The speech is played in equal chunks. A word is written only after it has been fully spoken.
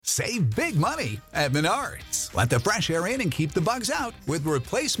Save big money at Menards. Let the fresh air in and keep the bugs out with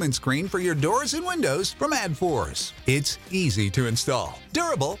replacement screen for your doors and windows from AdForce. It's easy to install,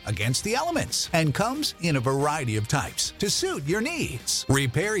 durable against the elements, and comes in a variety of types to suit your needs.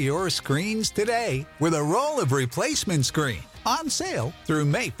 Repair your screens today with a roll of replacement screen on sale through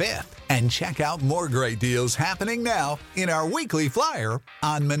May 5th. And check out more great deals happening now in our weekly flyer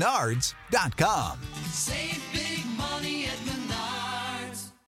on Menards.com. Save big money at Menards.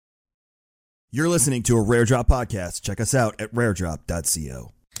 You're listening to a Rare Drop podcast. Check us out at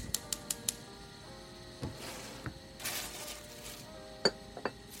raredrop.co.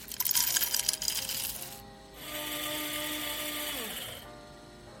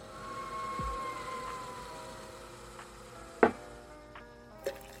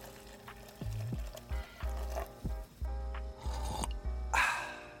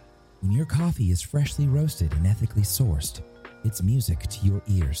 When your coffee is freshly roasted and ethically sourced, it's music to your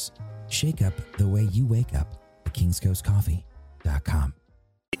ears. Shake up the way you wake up at kingscoastcoffee.com.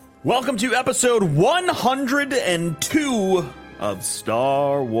 Welcome to episode 102 of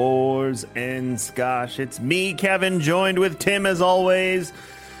Star Wars and Scotch. It's me, Kevin, joined with Tim as always.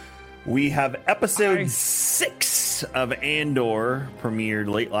 We have episode 6 of Andor, premiered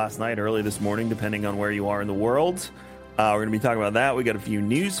late last night, early this morning, depending on where you are in the world. We're going to be talking about that. We got a few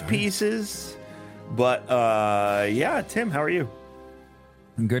news pieces. But, yeah, Tim, how are you?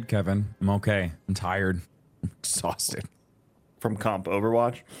 I'm good, Kevin. I'm okay. I'm tired. I'm exhausted. From comp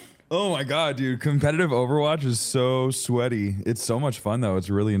Overwatch? Oh my god, dude. Competitive Overwatch is so sweaty. It's so much fun, though. It's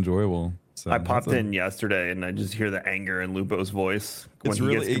really enjoyable. So I popped in yesterday, and I just hear the anger in Lupo's voice when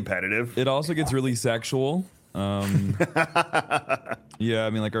he gets competitive. It also gets really sexual. Yeah, I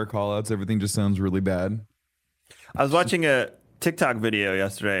mean, like our call-outs, everything just sounds really bad. I was watching a TikTok video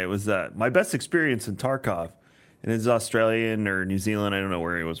yesterday. It was my best experience in Tarkov. And it's Australian or New Zealand. I don't know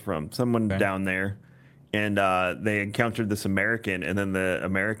where he was from. Someone down there. And they encountered this American. And then the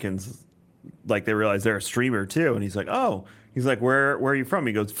Americans, like, they realized they're a streamer, too. And he's like, oh. He's like, where are you from?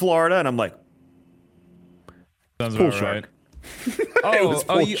 He goes, Florida. And I'm like, sounds Pool about Shark.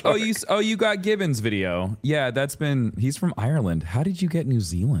 Right. You got Gibbons video. Yeah, he's from Ireland. How did you get New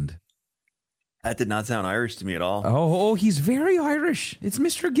Zealand? That did not sound Irish to me at all. Oh, he's very Irish. It's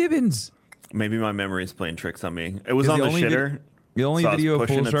Mr. Gibbons. Maybe my memory is playing tricks on me. It was on the shitter. The only so video of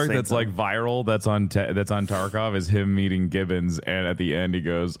Pool Shark that's like viral that's on Tarkov is him meeting Gibbons, and at the end he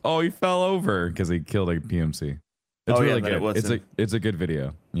goes, "Oh, he fell over," because he killed a PMC. It's really good. It's a good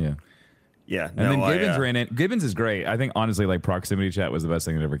video. Yeah. Yeah. And then Gibbons ran it. Gibbons is great. I think honestly, like proximity chat was the best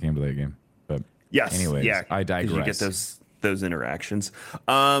thing that ever came to that game. But yes, anyways, yeah, I digress. You get those interactions.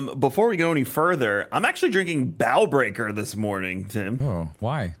 Before we go any further, I'm actually drinking Bowbreaker this morning, Tim. Oh,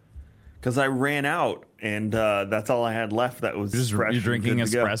 why? Because I ran out, and that's all I had left. That was fresh. You're drinking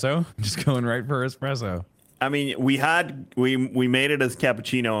espresso? Just going right for espresso. I mean, we made it as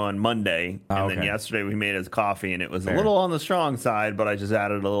cappuccino on Monday, and then yesterday we made it as coffee, and it was a little on the strong side, but I just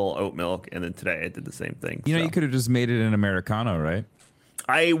added a little oat milk, and then today I did the same thing. You know, you could have just made it an Americano, right?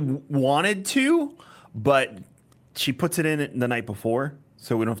 I wanted to, but she puts it in the night before,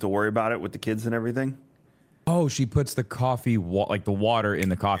 so we don't have to worry about it with the kids and everything. Oh, she puts the coffee, like the water in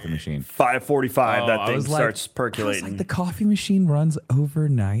the coffee machine. 5:45, that thing starts percolating. Like, the coffee machine runs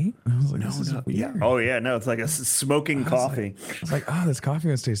overnight? I was like, this is weird. Yeah. Oh, yeah, no, it's like a smoking coffee. I was like, oh, this coffee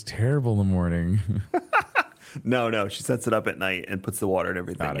must taste terrible in the morning. No, she sets it up at night and puts the water and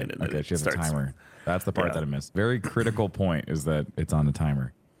everything Got in it. it. Okay, she has a timer. That's the part that I missed. Very critical point is that it's on the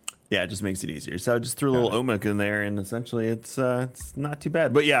timer. Yeah, it just makes it easier. So I just threw a little oat milk in there, and essentially it's not too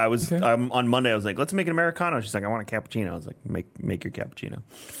bad. But yeah, I was on Monday. I was like, let's make an Americano. She's like, I want a cappuccino. I was like, make your cappuccino.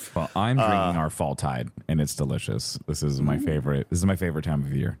 Well, I'm drinking our fall tide, and it's delicious. This is my favorite. This is my favorite time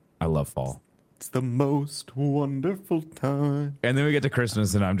of year. I love fall. It's the most wonderful time. And then we get to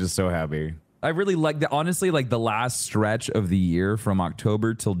Christmas, and I'm just so happy. I really like the honestly, like the last stretch of the year from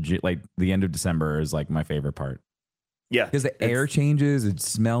October till like the end of December is like my favorite part. Yeah, because the air changes, it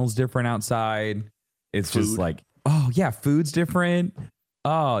smells different outside. It's just like, oh yeah, food's different.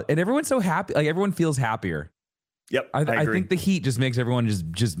 Oh, and everyone's so happy. Like everyone feels happier. Yep, I think the heat just makes everyone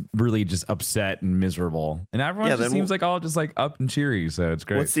just really just upset and miserable, and everyone just seems like all just like up and cheery. So it's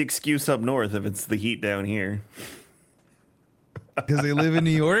great. What's the excuse up north if it's the heat down here? Because they live in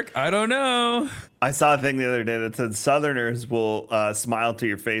New York? I don't know. I saw a thing the other day that said Southerners will smile to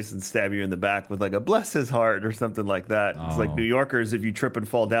your face and stab you in the back with like a bless his heart or something like that. It's like New Yorkers, if you trip and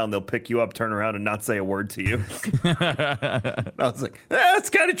fall down, they'll pick you up, turn around, and not say a word to you. I was like, that's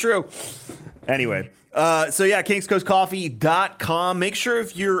kind of true. Anyway, so yeah, kingscoastcoffee.com. Make sure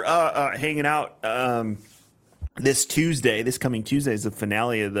if you're hanging out this coming Tuesday is the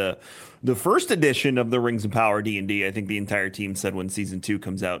finale of the first edition of the Rings of Power D&D. I think the entire team said when season 2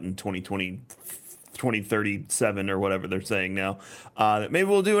 comes out in 2037 or whatever they're saying now, that maybe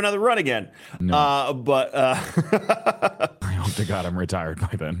we'll do another run again. No. But I hope to God I'm retired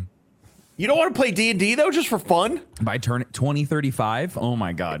by then. You don't want to play D&D though, just for fun? By 2035? Oh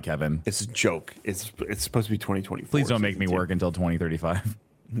my God, Kevin. It's a joke. It's supposed to be 2024. Please don't make me work until 2035.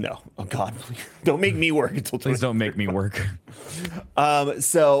 No. Oh God, please. Don't make me work until 2035. Please don't make me work.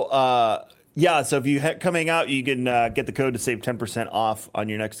 So if you coming out, you can get the code to save 10% off on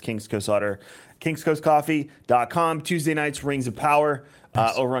your next King's Coast order. KingsCoastCoffee.com. Tuesday nights, Rings of Power.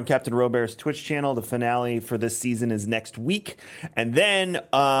 Over on Captain Robert's Twitch channel. The finale for this season is next week. And then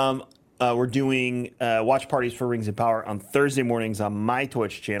we're doing watch parties for Rings of Power on Thursday mornings on my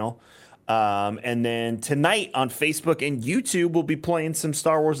Twitch channel. And then tonight on Facebook and YouTube, we'll be playing some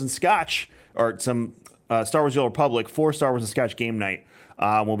Star Wars and Scotch, or some Star Wars The Old Republic for Star Wars and Scotch game night.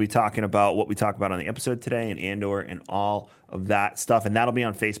 We'll be talking about what we talked about on the episode today and Andor and all of that stuff. And that'll be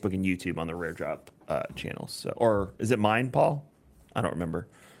on Facebook and YouTube on the Rare Drop channels. So, or is it mine, Paul? I don't remember.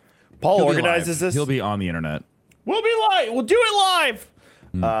 Paul organizes this. He'll be on the internet. We'll be live. We'll do it live.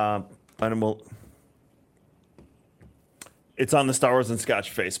 And it's on the Star Wars and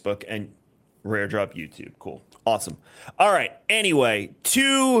Scotch Facebook and Rare Drop YouTube. Cool. Awesome. All right. Anyway,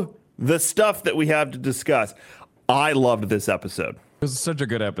 to the stuff that we have to discuss. I loved this episode. It was such a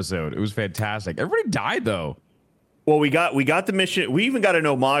good episode. It was fantastic. Everybody died though. Well, we got the mission. We even got an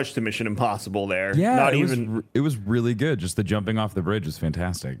homage to Mission Impossible there. Yeah, it was really good. Just the jumping off the bridge was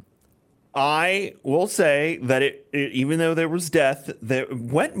fantastic. I will say that it even though there was death, that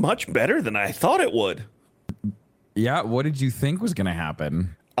went much better than I thought it would. Yeah, what did you think was going to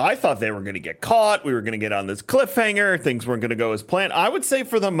happen? I thought they were going to get caught. We were going to get on this cliffhanger. Things weren't going to go as planned. I would say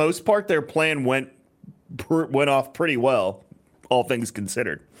for the most part, their plan went off pretty well, all things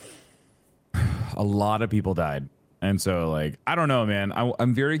considered. A lot of people died. And so, like, I don't know, man.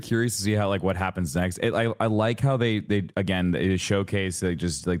 I'm very curious to see how, like, what happens next. I like how they showcase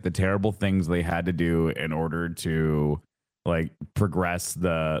just like the terrible things they had to do in order to like progress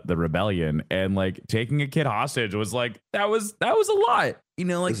the rebellion, and like taking a kid hostage was like that was a lot, you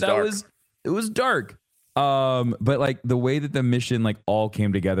know, like it was dark. But like the way that the mission like all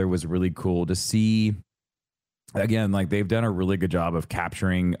came together was really cool to see. Again, like they've done a really good job of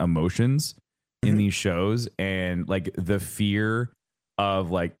capturing emotions in these shows, and like the fear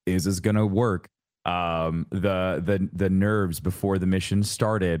of like, is this gonna work? The nerves before the mission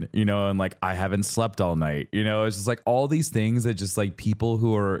started, you know, and like I haven't slept all night, you know. It's just like all these things that just like people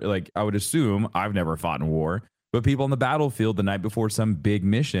who are like, I would assume, I've never fought in war, but people on the battlefield the night before some big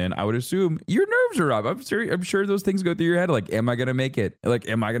mission, I would assume your nerves are up. I'm sure those things go through your head. Like, am I gonna make it? Like,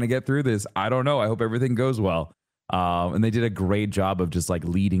 am I gonna get through this? I don't know. I hope everything goes well. And they did a great job of just like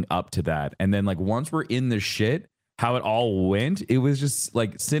leading up to that. And then like once we're in the shit, how it all went, it was just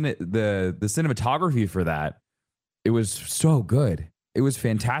like the cinematography for that. It was so good. It was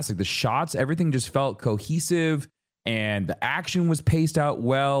fantastic. The shots, everything just felt cohesive, and the action was paced out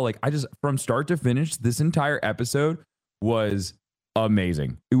well. Like I just, from start to finish, this entire episode was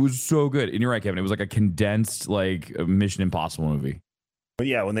amazing. It was so good. And you're right, Kevin. It was like a condensed like Mission Impossible movie. But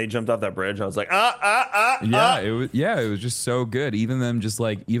yeah, when they jumped off that bridge, I was like, It was just so good. Even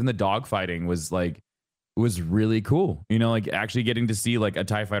the dogfighting was really cool. You know, like actually getting to see like a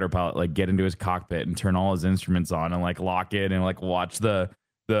TIE fighter pilot like get into his cockpit and turn all his instruments on and like lock it and like watch the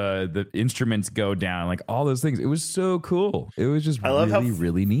instruments go down, like all those things. It was so cool. It was just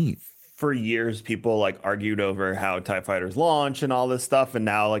really neat. For years, people like argued over how TIE fighters launch and all this stuff. And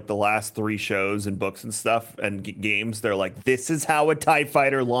now like the last 3 shows and books and stuff and games, they're like, this is how a TIE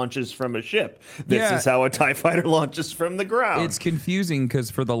fighter launches from a ship. This is how a TIE fighter launches from the ground. It's confusing because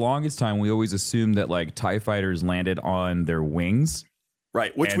for the longest time, we always assumed that like TIE fighters landed on their wings.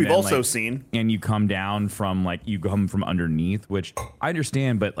 Right, which we've also seen. And you come down from like, you come from underneath, which I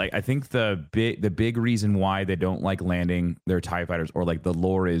understand, but like I think the big reason why they don't like landing their TIE fighters, or like the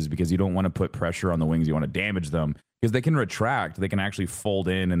lore, is because you don't want to put pressure on the wings, you want to damage them, because they can retract, they can actually fold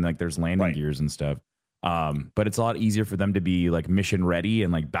in, and like there's landing gears and stuff. But it's a lot easier for them to be like mission ready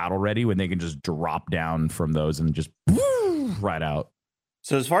and like battle ready when they can just drop down from those and just right out.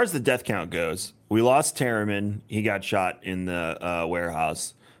 So as far as the death count goes, we lost Terriman. He got shot in the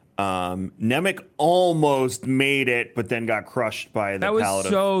warehouse. Nemec almost made it, but then got crushed by the pallet. That was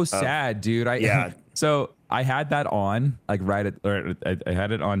so sad, dude. So I had that on, like I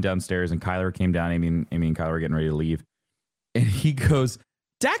had it on downstairs, and Kyler came down. Amy and Kyler were getting ready to leave, and he goes,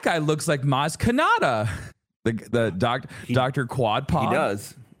 "That guy looks like Maz Kanata." The Dr. Quad Pod. He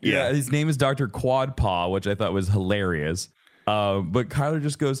does. Yeah, his name is Dr. Quadpaw, which I thought was hilarious. But Kyler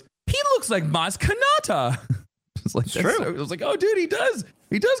just goes, he looks like Maz Kanata. It's like, true. I was like, oh, dude, he does.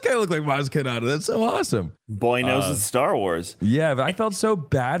 He does kind of look like Maz Kanata. That's so awesome. Boy knows it's Star Wars. Yeah, but I felt so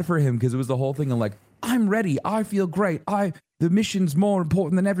bad for him because it was the whole thing of like, I'm ready. I feel great. The mission's more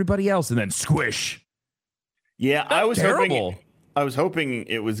important than everybody else. And then squish. Yeah, That's terrible. I was hoping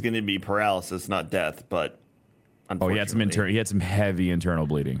it was going to be paralysis, not death, but Oh, he had some heavy internal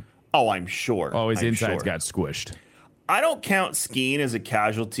bleeding. Oh, I'm sure. Oh, his I'm insides sure. got squished. I don't count Skeen as a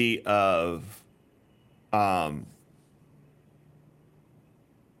casualty of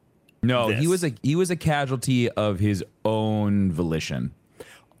No, this. he was a casualty of his own volition.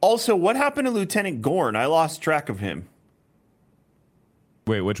 Also, what happened to Lieutenant Gorn? I lost track of him.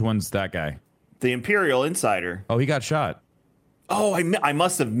 Wait, which one's that guy? The Imperial Insider. Oh, he got shot. Oh, I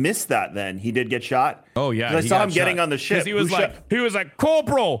must have missed that then. He did get shot? Oh, yeah. 'Cause I he saw got him getting shot. on the 'Cause ship. He was Who like,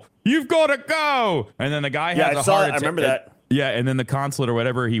 Corporal, you've got to go. And then the guy Yeah, has I a saw heart it. I attack. remember that. Yeah, and then the consulate or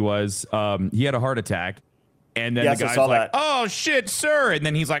whatever he was, he had a heart attack. And then Yes, the I guy's saw like, that. oh, shit, sir. And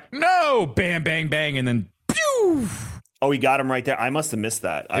then he's like, no, bam, bang, bang. And then, pew. Oh, he got him right there. I must have missed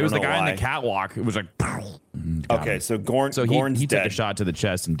that. It was the guy why. in the catwalk. It was like, got Okay, him. so Gorn's So he took dead. a shot to the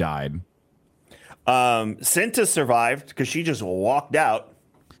chest and died. Cinta survived because she just walked out.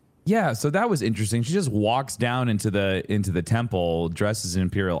 Yeah, so that was interesting. She just walks down into the temple dressed as an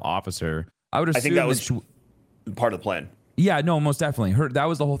Imperial officer. I would assume I think that was she, part of the plan. yeah, no, most definitely. That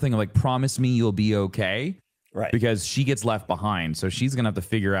was the whole thing of like, promise me you'll be okay. Right. Because she gets left behind. So she's gonna have to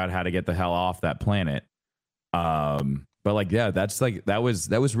figure out how to get the hell off that planet. But like, yeah, that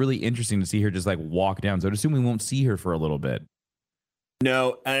was really interesting to see her just like walk down. So I'd assume we won't see her for a little bit.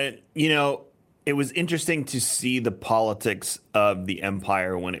 No, and it was interesting to see the politics of the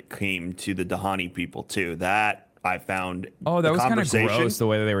Empire when it came to the Dahani people too. That I found. Oh, that the was kind of conversation. gross the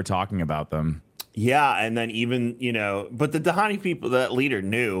way that they were talking about them. Yeah, and then even but the Dahani people, that leader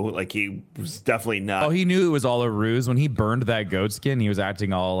knew, like he was definitely not. Oh, he knew it was all a ruse. When he burned that goat skin, he was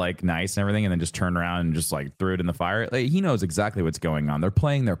acting all like nice and everything, and then just turned around and just like threw it in the fire. Like, he knows exactly what's going on. They're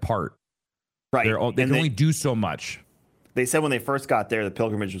playing their part. right. They can only do so much. They said when they first got there, the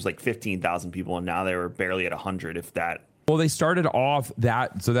pilgrimage was like 15,000 people, and now they were barely at 100, if that. Well, they started off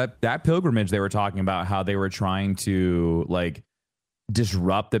that pilgrimage. They were talking about how they were trying to like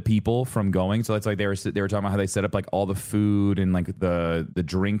disrupt the people from going. So it's like they were talking about how they set up like all the food and like the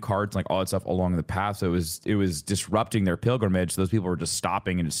drink carts, like all that stuff along the path. So it was disrupting their pilgrimage. So those people were just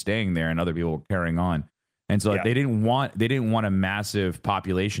stopping and just staying there, and other people were carrying on. And so like, they didn't want a massive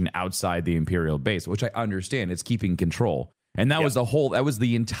population outside the Imperial base, which I understand. It's keeping control. And that was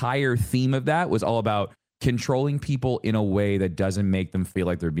the entire theme of that, was all about controlling people in a way that doesn't make them feel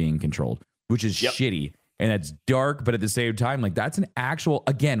like they're being controlled, which is shitty. And that's dark, but at the same time, like, that's an actual,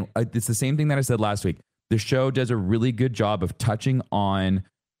 again, it's the same thing that I said last week. The show does a really good job of touching on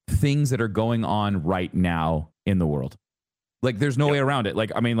things that are going on right now in the world. Like, there's no way around it.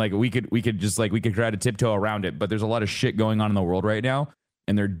 Like, I mean, like, we could try to tiptoe around it, but there's a lot of shit going on in the world right now,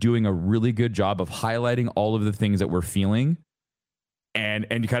 and they're doing a really good job of highlighting all of the things that we're feeling and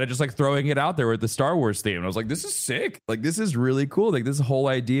kind of just like throwing it out there with the Star Wars theme. And I was like, this is sick. Like, this is really cool. Like, this whole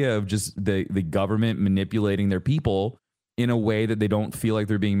idea of just the government manipulating their people in a way that they don't feel like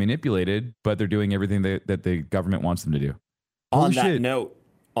they're being manipulated, but they're doing everything that the government wants them to do. On that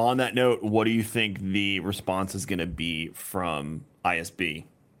note, what do you think the response is going to be from ISB?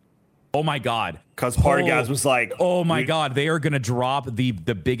 Oh my God. Because Partagaz was like, oh my God, they are going to drop the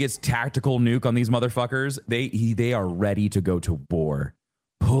biggest tactical nuke on these motherfuckers. They are ready to go to war.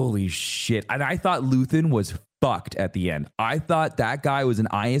 Holy shit. And I thought Luthen was fucked at the end. I thought that guy was an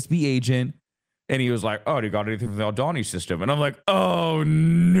ISB agent, and he was like, oh, do you got anything from the Aldani system? And I'm like, oh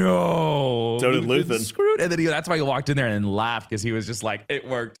no. So did Luthen. Screwed. And then that's why he walked in there and laughed, because he was just like, it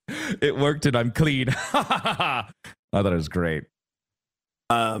worked. It worked, and I'm clean. I thought it was great.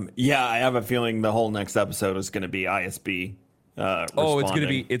 Yeah, I have a feeling the whole next episode is going to be ISB.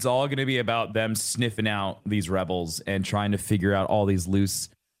 It's all going to be about them sniffing out these rebels and trying to figure out all these loose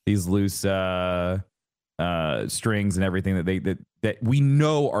strings and everything that we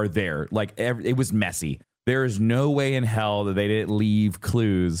know are there. Like, it was messy. There is no way in hell that they didn't leave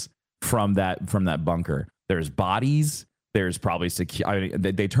clues from that bunker. There's bodies. There's probably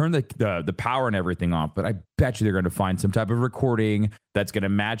they turn the power and everything off, but I bet you they're going to find some type of recording that's going to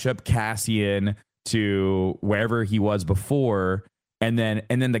match up Cassian to wherever he was before, and then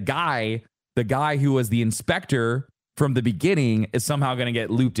the guy who was the inspector from the beginning is somehow going to get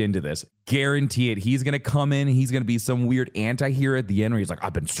looped into this. Guarantee it. He's going to come in. He's going to be some weird anti-hero at the end where he's like,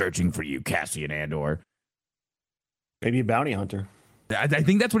 "I've been searching for you, Cassian Andor." Maybe a bounty hunter. I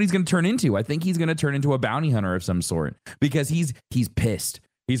think that's what he's going to turn into. I think he's going to turn into a bounty hunter of some sort because he's pissed.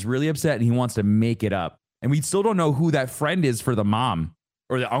 He's really upset and he wants to make it up. And we still don't know who that friend is for the mom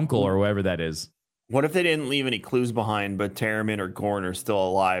or the uncle or whoever that is. What if they didn't leave any clues behind, but Terramin or Gorn are still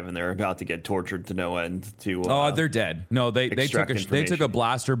alive and they're about to get tortured to no end? They're dead. No, they took a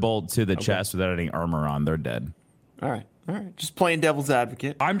blaster bolt to the chest without any armor on. They're dead. All right. Just playing devil's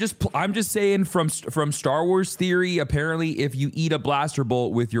advocate. I'm just saying from Star Wars theory. Apparently, if you eat a blaster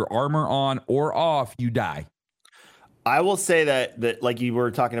bolt with your armor on or off, you die. I will say that like you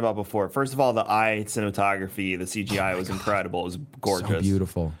were talking about before. First of all, the eye cinematography, the CGI was incredible. It was gorgeous, so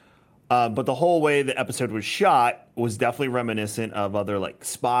beautiful. But the whole way the episode was shot was definitely reminiscent of other like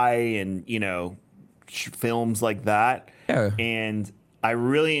spy and films like that. Yeah. And I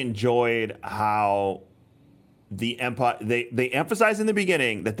really enjoyed how the Empire they emphasize in the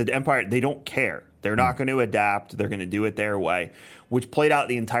beginning that the Empire, they don't care. They're not going to adapt. They're going to do it their way, which played out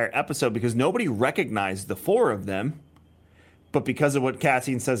the entire episode because nobody recognized the four of them. But because of what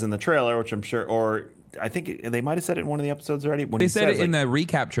Cassian says in the trailer, which I'm sure, or I think they might have said it in one of the episodes already. They said it in the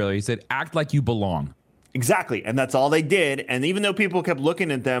recap trailer. He said, "Act like you belong." Exactly. And that's all they did. And even though people kept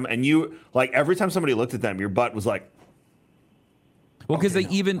looking at them and you, like, every time somebody looked at them, your butt was like, well, because whoever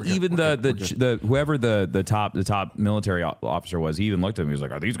the top military officer was, he even looked at him. He was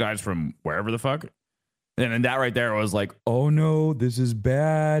like, "Are these guys from wherever the fuck?" And then that right there was like, "Oh no, this is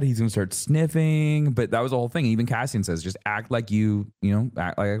bad." He's gonna start sniffing. But that was the whole thing. Even Cassian says, "Just act like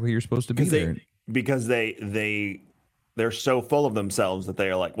act like you're supposed to be there." Because they're so full of themselves that they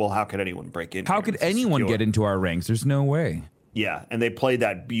are like, "Well, how could anyone break in? How could anyone get into our ranks? There's no way." Yeah, and they played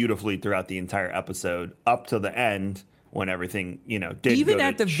that beautifully throughout the entire episode up to the end. When everything, did even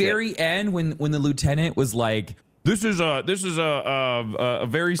at the very end, when the lieutenant was like, "This is a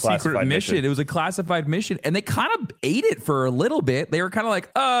very secret mission." It was a classified mission, and they kind of ate it for a little bit. They were kind of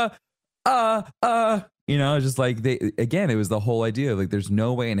like, just like it was the whole idea of like, there's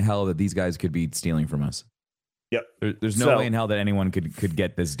no way in hell that these guys could be stealing from us. Yep. There's no way in hell that anyone could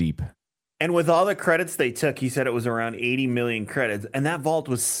get this deep. And with all the credits they took, he said it was around 80 million credits, and that vault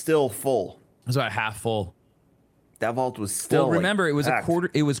was still full. It was about half full. That vault was still. Well, remember, it was packed.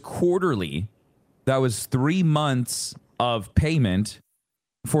 It was quarterly. That was 3 months of payment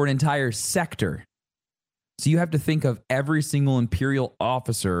for an entire sector. So you have to think of every single Imperial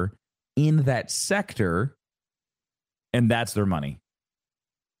officer in that sector, and that's their money.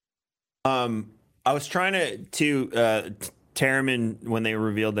 I was trying to Terramin when they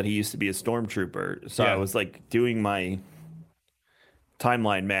revealed that he used to be a stormtrooper. So I was like doing my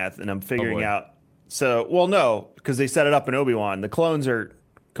timeline math, and I'm figuring out. So, well, no, because they set it up in Obi-Wan. The clones are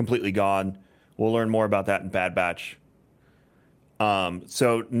completely gone. We'll learn more about that in Bad Batch.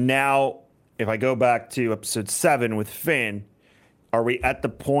 So now, if I go back to episode 7 with Finn, are we at the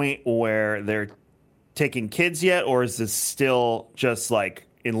point where they're taking kids yet, or is this still just like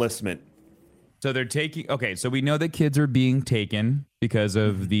enlistment? So they're taking. Okay, so we know that kids are being taken because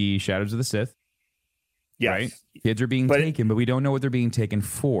of the Shadows of the Sith. Yes. Right? Kids are being taken, but we don't know what they're being taken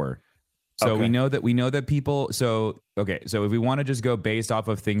for. So we know that people. So if we want to just go based off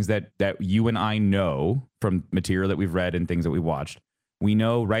of things that you and I know from material that we've read and things that we watched, we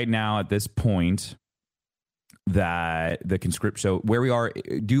know right now at this point that the conscript. So where we are,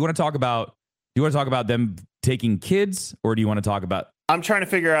 do you want to talk about them taking kids, or do you want to talk about? I'm trying to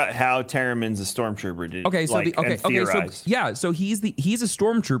figure out how Terramin's a stormtrooper. Okay, so so he's a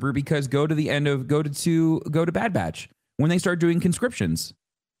stormtrooper because go to Bad Batch when they start doing conscriptions.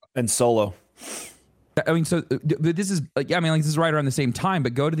 And Solo. I mean, so this is this is right around the same time.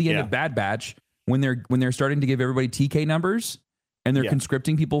 But go to the end of Bad Batch when they're starting to give everybody TK numbers and they're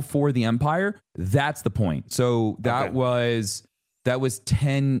conscripting people for the Empire. That's the point. So that was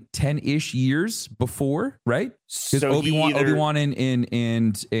 10-ish years before, right? Because So Obi-Wan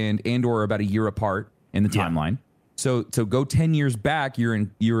and Andor are about a year apart in the timeline. So go 10 years back. You're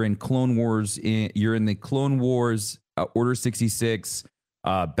in Clone Wars. You're in the Clone Wars Order 66.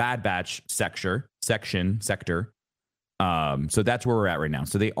 Bad Batch sector. So that's where we're at right now.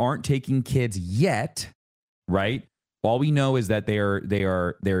 So they aren't taking kids yet, right? All we know is that they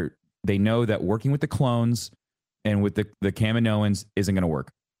know that working with the clones and with the Kaminoans isn't going to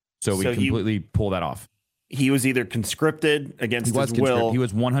work. So we completely pull that off. He was either conscripted against his will. He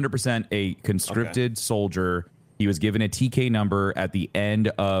was 100% a conscripted soldier. He was given a TK number at the end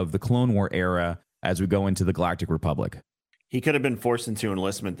of the Clone War era as we go into the Galactic Republic. He could have been forced into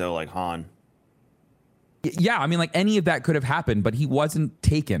enlistment, though, like Han. Yeah, I mean, like any of that could have happened, but he wasn't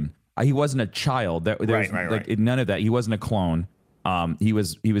taken. He wasn't a child. Right. None of that. He wasn't a clone. He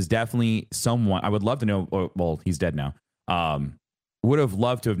was definitely someone. I would love to know. Well, he's dead now. would have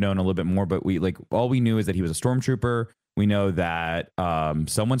loved to have known a little bit more, but all we knew is that he was a stormtrooper. We know that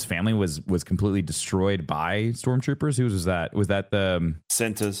someone's family was completely destroyed by stormtroopers. Who was that? Was that the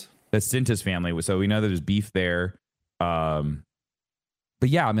Cintas? The Cintas family. So we know that there's beef there. But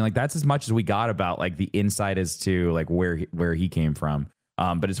yeah, I mean, like that's as much as we got about like the insight as to like where he came from.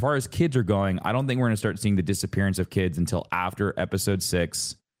 But as far as kids are going, I don't think we're going to start seeing the disappearance of kids until after episode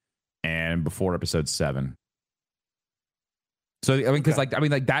 6 and before episode 7. So I mean, because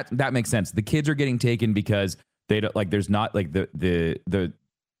that makes sense. The kids are getting taken because they don't like. There's not like the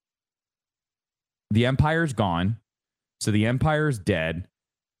Empire's gone, so the Empire's dead.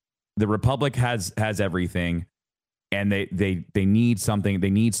 The Republic has everything, and they need something.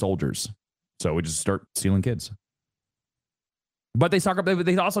 They need soldiers, so we just start stealing kids. But they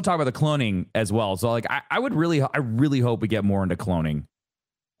also talk about the cloning as well. So like I really hope we get more into cloning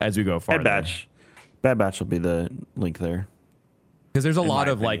as we go farther. Bad Batch will be the link there. Because there's a lot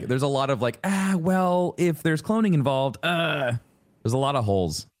of well, if there's cloning involved, there's a lot of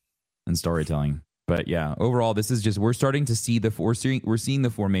holes in storytelling. But yeah, overall, this is just we're starting to see we're seeing the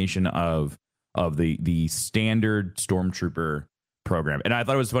formation of the standard stormtrooper program. And I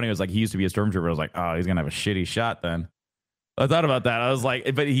thought it was funny. It was like he used to be a stormtrooper. I was like, oh, he's gonna have a shitty shot then. I thought about that. I was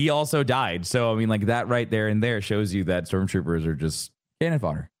like, but he also died. So I mean, like that right there and there shows you that stormtroopers are just cannon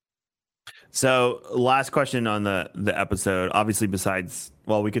fodder. So last question on the episode, obviously besides,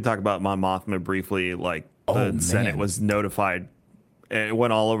 well, we could talk about Mon Mothma briefly, like the Senate was notified. It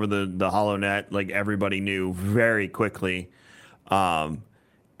went all over the HoloNet. Like everybody knew very quickly. And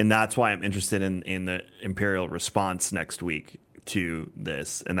that's why I'm interested in the Imperial response next week to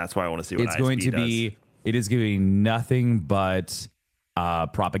this. And that's why I want to see what it's going to be. It is going to be nothing but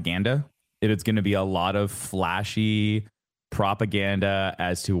propaganda. It is going to be a lot of flashy propaganda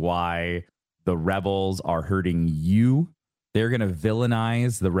as to why the rebels are hurting you. They're going to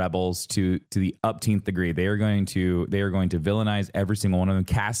villainize the rebels to the upteenth degree. They are going to villainize every single one of them.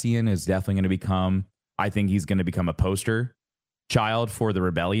 Cassian is definitely going to become, I think he's going to become a poster child for the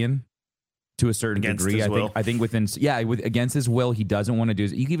rebellion to a certain degree. I think against his will, he doesn't want to do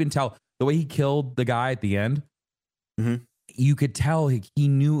it. You can even tell the way he killed the guy at the end. Mm-hmm. You could tell he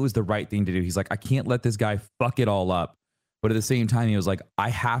knew it was the right thing to do. He's like, I can't let this guy fuck it all up. But at the same time, he was like, I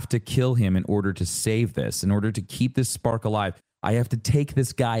have to kill him in order to save this, in order to keep this spark alive. I have to take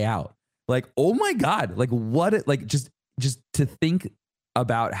this guy out. Like, oh my God, like what, like just to think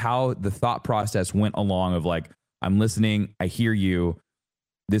about how the thought process went along of like, I'm listening, I hear you,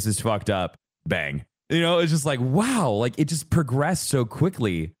 this is fucked up, bang. You know, it's just like, wow, like it just progressed so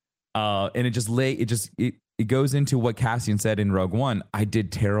quickly. And it goes into what Cassian said in Rogue One. I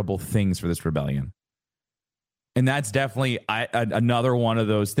did terrible things for this rebellion. And that's definitely another one of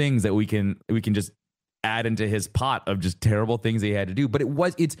those things that we can just add into his pot of just terrible things he had to do. But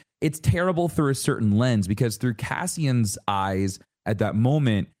it's terrible through a certain lens, because through Cassian's eyes at that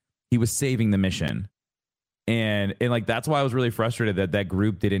moment, he was saving the mission. And like that's why I was really frustrated that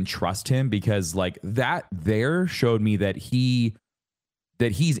group didn't trust him, because like that there showed me that he's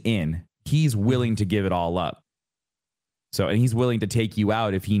willing to give it all up. So, and he's willing to take you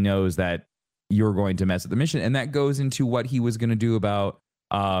out if he knows that you're going to mess with the mission. And that goes into what he was going to do about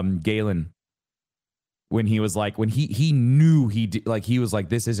Galen, when he was like, when he knew he was like,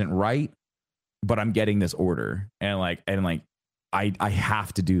 this isn't right, but I'm getting this order, and I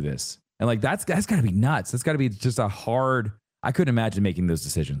have to do this. And like that's got to be nuts. That's got to be just I couldn't imagine making those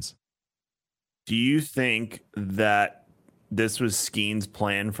decisions. Do you think that this was Skeen's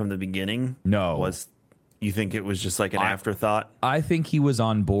plan from the beginning? No. You think it was just like an afterthought? I think he was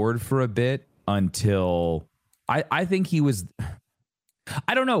on board for a bit until I think he was.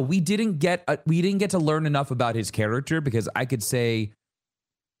 I don't know. We didn't get to learn enough about his character, because I could say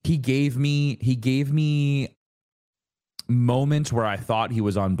he gave me moments where I thought he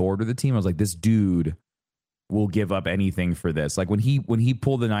was on board with the team. I was like, this dude will give up anything for this. Like when he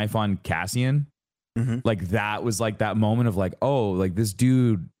pulled the knife on Cassian, mm-hmm. like that was like that moment of like, oh, like this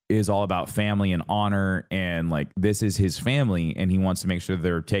dude is all about family and honor, and like this is his family, and he wants to make sure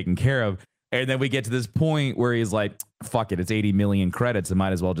they're taken care of. And then we get to this point where he's like, fuck it, it's 80 million credits, I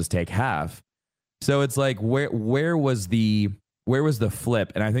might as well just take half. So it's like, where was the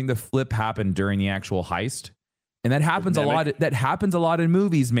flip? And I think the flip happened during the actual heist. And that happens a lot. That happens a lot in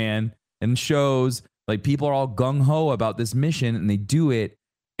movies, man, and shows. Like people are all gung ho about this mission, and they do it.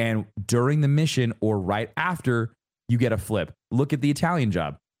 And during the mission or right after, you get a flip. Look at the Italian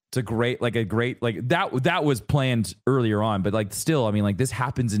Job. It's a great that was planned earlier on, but like still, I mean, like this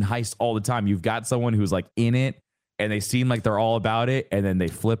happens in heists all the time. You've got someone who's like in it, and they seem like they're all about it, and then they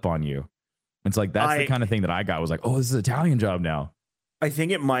flip on you. It's like that's the kind of thing that I got, was like, oh, this is Italian Job now. I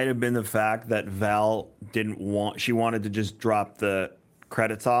think it might have been the fact that Val she wanted to just drop the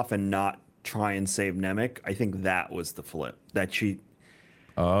credits off and not try and save Nemec. I think that was the flip, that she...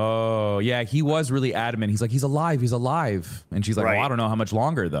 Oh, yeah, he was really adamant. He's like, he's alive. And she's like, Right. well, I don't know how much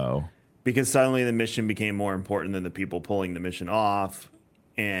longer, though. Because suddenly the mission became more important than the people pulling the mission off.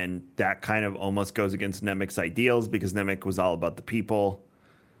 And that kind of almost goes against Nemec's ideals, because Nemec was all about the people.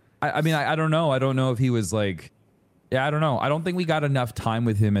 I mean, I don't know. I don't know if he was like... Yeah, I don't know. I don't think we got enough time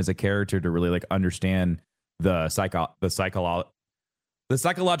with him as a character to really like understand the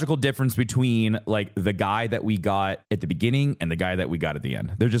psychological difference between like the guy that we got at the beginning and the guy that we got at the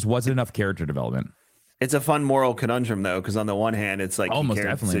end. There just wasn't enough character development. It's a fun moral conundrum, though, because on the one hand, it's like Almost he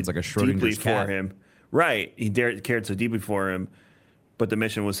cared definitely. so It's like a deeply Schrodinger's cat. for him. Right. He cared so deeply for him, but the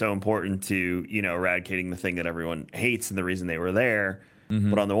mission was so important to, eradicating the thing that everyone hates and the reason they were there.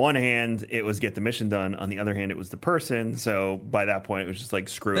 But on the one hand, it was get the mission done. On the other hand, it was the person. So by that point, it was just like,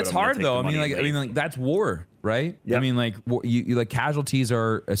 screw That's it. I'm gonna hard take though. the I money mean, and leave. that's war, right? Yep. I mean, like you like casualties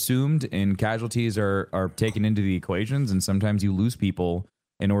are assumed and casualties are taken into the equations, and sometimes you lose people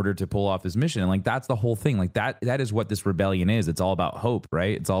in order to pull off this mission. And like that's the whole thing. Like that is what this rebellion is. It's all about hope,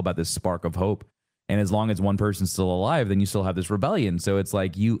 right? It's all about this spark of hope. And as long as one person's still alive, then you still have this rebellion. So it's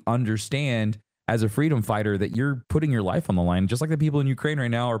like you understand as a freedom fighter that you're putting your life on the line, just like the people in Ukraine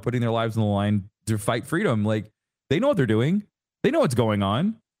right now are putting their lives on the line to fight freedom. Like they know what they're doing. They know what's going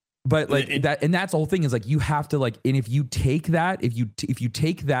on. But like that, and that's the whole thing is like, you have to like, and if you take that, if you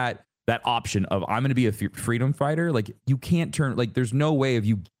take that option of I'm going to be a freedom fighter, like you can't turn, like there's no way of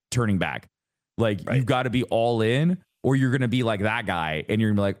you turning back. Like you've got to be all in, or you're going to be like that guy and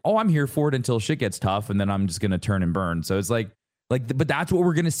you're gonna be like, oh, I'm here for it until shit gets tough. And then I'm just going to turn and burn. So it's like, but that's what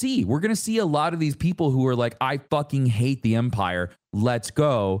we're going to see. We're going to see a lot of these people who are like, I fucking hate the Empire. Let's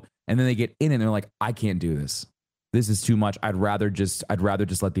go. And then they get in and they're like, I can't do this. This is too much. I'd rather just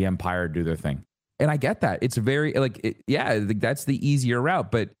let the Empire do their thing. And I get that. It's very like, that's the easier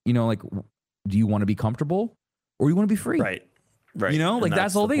route. But like, do you want to be comfortable or you want to be free? Right. Like And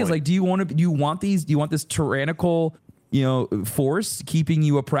that's the whole thing. point. Is like, do you want this tyrannical, force keeping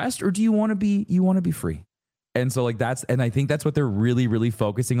you oppressed, or do you want to be free? And so like and I think that's what they're really, really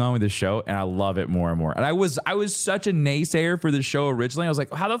focusing on with this show. And I love it more and more. And I was such a naysayer for the show originally. I was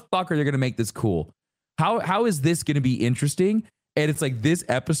like, how the fuck are they going to make this cool? How is this going to be interesting? And it's like, this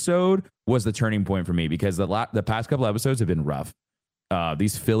episode was the turning point for me, because the past couple episodes have been rough.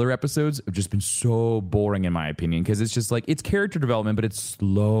 These filler episodes have just been so boring in my opinion, because it's just like, it's character development, but it's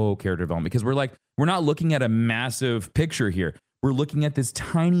slow character development, because we're not looking at a massive picture here. We're looking at this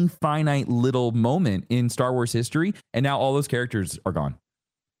tiny, finite little moment in Star Wars history, and now all those characters are gone.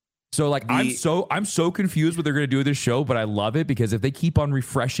 So like, I'm so confused what they're going to do with this show, but I love it, because if they keep on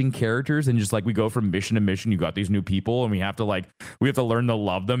refreshing characters and just like we go from mission to mission, you got these new people and we have to learn to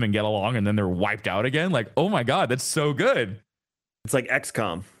love them and get along, and then they're wiped out again. Like, oh my God, that's so good. It's like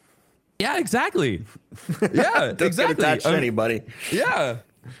XCOM. Yeah, exactly. Yeah, Don't exactly. get attached to anybody. Yeah.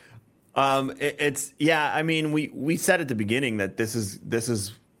 I mean, we said at the beginning that this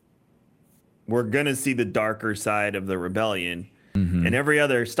is we're gonna see the darker side of the rebellion, and every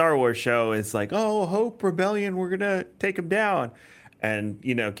other Star Wars show is like, oh, hope, rebellion, we're gonna take them down. And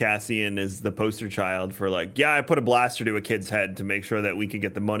Cassian is the poster child for like, yeah, I put a blaster to a kid's head to make sure that we can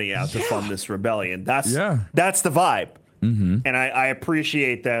get the money out to fund this rebellion. That's the vibe. And I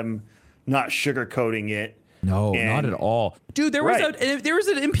appreciate them not sugarcoating it. No, not at all, dude. There was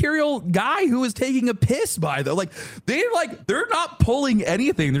an Imperial guy who was taking a piss by though. Like they're not pulling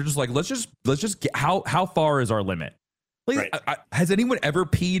anything. They're just like, let's just get, how far is our limit? Like, has anyone ever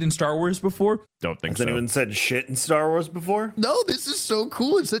peed in Star Wars before? Don't think so. Has anyone said shit in Star Wars before? No, this is so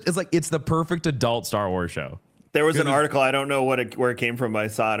cool. It's like, it's the perfect adult Star Wars show. There was an article, I don't know where it came from. I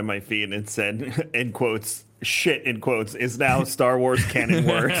saw it in my feed, and it said, in quotes, shit in quotes, is now Star Wars canon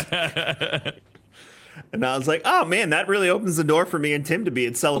word. And I was like, oh man, that really opens the door for me and Tim to be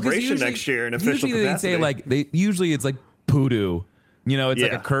at Celebration next year in official usually capacity. Usually it's like poodoo. It's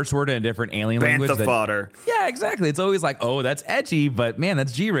like a curse word in a different alien language. Bantha fodder. Yeah, exactly. It's always like, oh, that's edgy, but man,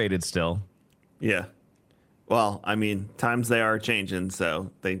 that's G-rated still. Yeah. Well, I mean, times they are changing, so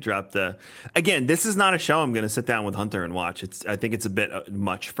they dropped the. Again, this is not a show I'm going to sit down with Hunter and watch. I think it's a bit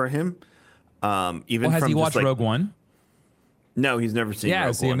much for him. Has he watched Rogue One? No, he's never seen.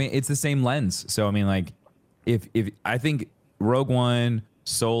 Rogue One. I mean, it's the same lens. So I mean, like, if I think Rogue One,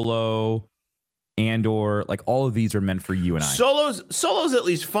 Solo, Andor, like all of these are meant for you and I. Solo's at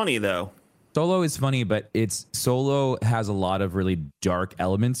least funny though. Solo is funny, but Solo has a lot of really dark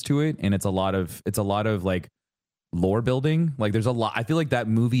elements to it, and it's a lot of like lore building. Like there's a lot. I feel like that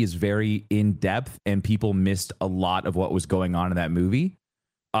movie is very in depth, and people missed a lot of what was going on in that movie.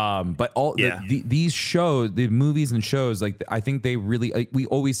 But all these shows, the movies and shows, like I think they really, like, we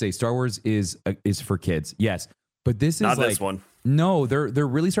always say Star Wars is for kids. Yes. But this is not like, this one. No, they're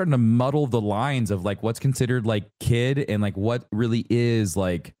really starting to muddle the lines of like what's considered like kid and like what really is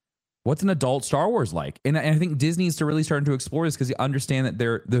like what's an adult Star Wars like. And I think Disney's to really starting to explore this because you understand that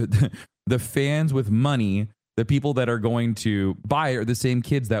they're the fans with money, the people that are going to buy are the same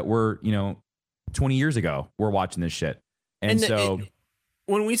kids that were, 20 years ago were watching this shit.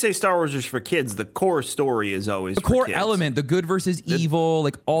 When we say Star Wars is for kids, the core story is always the for core kids. element, the good versus evil,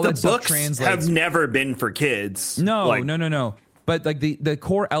 like all that stuff translates. The books have never been for kids. No. But like the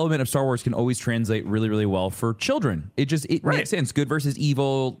core element of Star Wars can always translate really, really well for children. It makes sense. Good versus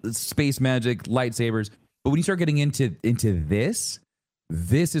evil, space magic, lightsabers. But when you start getting into this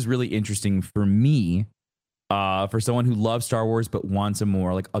is really interesting for me, for someone who loves Star Wars but wants a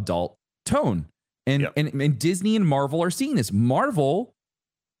more like adult tone. And Disney and Marvel are seeing this. Marvel,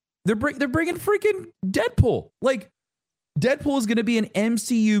 they're bringing freaking Deadpool. Like Deadpool is going to be an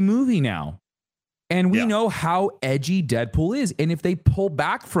MCU movie now. And we know how edgy Deadpool is. And if they pull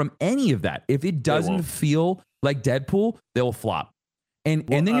back from any of that, if it doesn't feel like Deadpool, they'll flop. And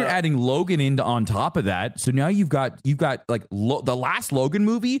then you're adding Logan on top of that. So now you've got like the last Logan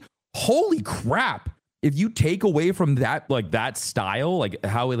movie. Holy crap. If you take away from that, like that style, like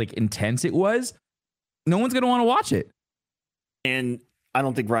how like intense it was, no one's going to want to watch it. And I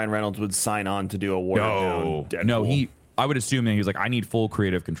don't think Ryan Reynolds would sign on to do a watered down Deadpool. No, I would assume that he was like, I need full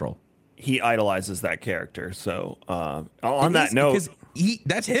creative control. He idolizes that character. So on that note,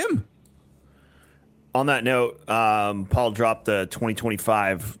 that's him. On that note, Paul dropped the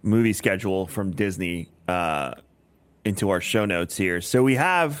 2025 movie schedule from Disney into our show notes here. So we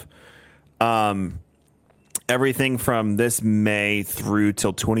have everything from this May through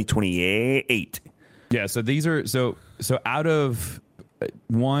till 2028. Yeah. So these are so out of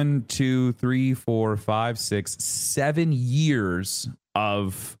 1, 2, 3, 4, 5, 6, 7 years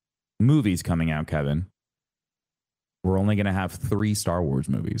of movies coming out, Kevin, we're only going to have 3 Star Wars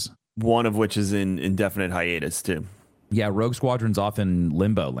movies. One of which is in indefinite hiatus too. Yeah, Rogue Squadron's off in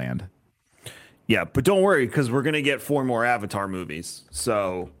limbo land. Yeah, but don't worry because we're going to get 4 more Avatar movies.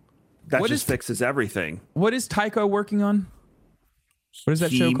 So that just fixes everything. What is Taika working on? What is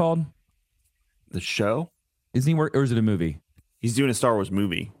that show called? The show? Isn't he or is it a movie? He's doing a Star Wars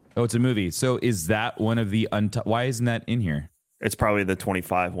movie. Oh, it's a movie. So is that one of the why isn't that in here? It's probably the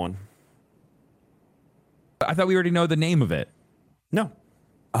 25 one. I thought we already know the name of it. No.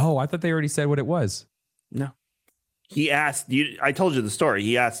 Oh, I thought they already said what it was. No. He asked you. I told you the story.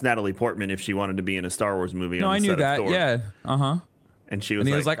 He asked Natalie Portman if she wanted to be in a Star Wars movie. No, I knew that. Yeah. Uh-huh. And he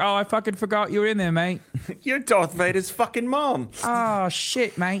was like, "Oh, I fucking forgot you were in there, mate. You're Darth Vader's fucking mom." Oh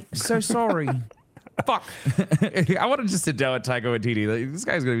shit, mate. So sorry. Fuck. I want to just sit down with Taika Waititi. Like, this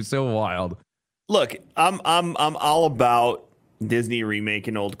guy's gonna be so wild. Look, I'm all about Disney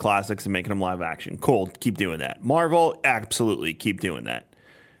remaking old classics and making them live action. Cool, keep doing that. Marvel, absolutely keep doing that.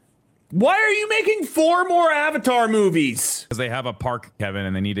 Why are you making 4 more Avatar movies? Because they have a park, Kevin,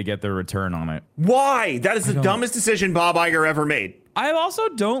 and they need to get their return on it. Why? That is the dumbest decision Bob Iger ever made. I also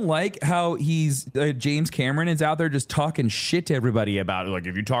don't like how he's James Cameron is out there just talking shit to everybody about it. Like,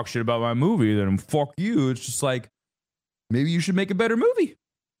 if you talk shit about my movie, then fuck you. It's just like, maybe you should make a better movie.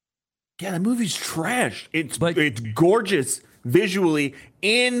 Yeah, the movie's trash. It's gorgeous visually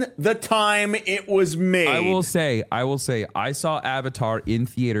in the time it was made. I will say, I saw Avatar in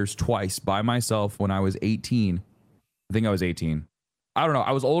theaters twice by myself when I was 18. I think I was 18. I don't know.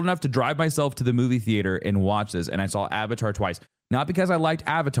 I was old enough to drive myself to the movie theater and watch this, and I saw Avatar twice. Not because I liked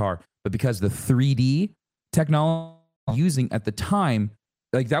Avatar, but because the 3D technology using at the time,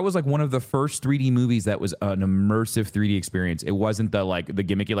 like that was like one of the first 3D movies that was an immersive 3D experience. It wasn't the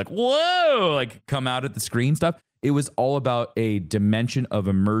gimmicky, like, whoa, like come out at the screen stuff. It was all about a dimension of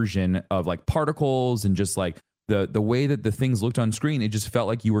immersion of like particles and just like the way that the things looked on screen. It just felt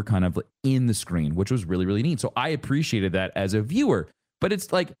like you were kind of in the screen, which was really, really neat. So I appreciated that as a viewer. But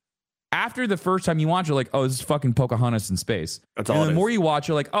it's like after the first time you watch, you're like, oh, this is fucking Pocahontas in space. That's all. And the more you watch,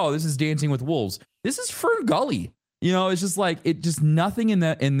 you're like, oh, this is Dancing with Wolves. This is Fern Gully. You know, it's just like nothing in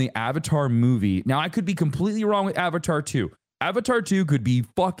the Avatar movie. Now I could be completely wrong with Avatar 2. Avatar 2 could be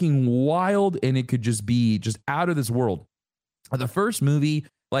fucking wild and it could just be just out of this world. The first movie,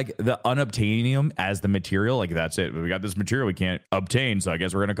 like the unobtainium as the material, like that's it. We got this material we can't obtain, so I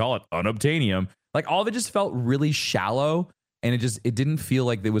guess we're gonna call it unobtainium. Like all of it just felt really shallow and it didn't feel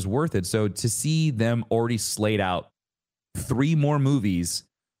like it was worth it. So to see them already slayed out 3 more movies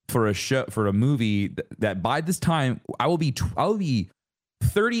for a movie that by this time I will be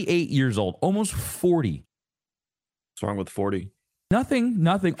 38 years old, almost 40. What's wrong with 40?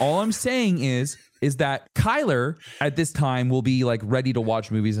 Nothing. All I'm saying is that Kyler at this time will be like ready to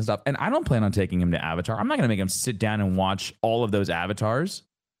watch movies and stuff. And I don't plan on taking him to Avatar. I'm not going to make him sit down and watch all of those Avatars.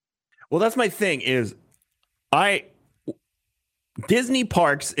 Well, that's my thing is Disney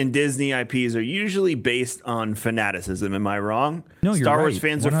parks and Disney IPs are usually based on fanaticism. Am I wrong? No, you're Star Wars right.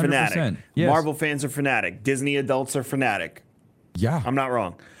 fans are 100%. fanatic. Yes. Marvel fans are fanatic. Disney adults are fanatic. Yeah. I'm not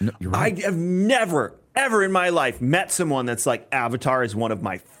wrong. No, you're right. I have never, ever in my life met someone that's like, Avatar is one of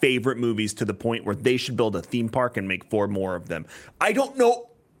my favorite movies to the point where they should build a theme park and make 4 more of them. I don't know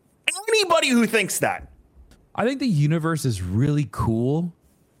anybody who thinks that. I think the universe is really cool.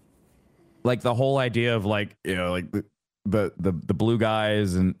 Like the whole idea of like, you know, like the blue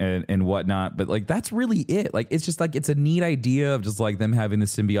guys and whatnot, but like that's really it. Like it's just like it's a neat idea of just like them having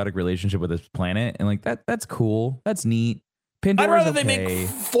this symbiotic relationship with this planet, and like that's cool. That's neat. Pandora's I'd rather they make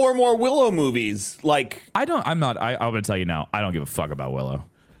 4 more Willow movies. Like I'm gonna tell you now, I don't give a fuck about Willow.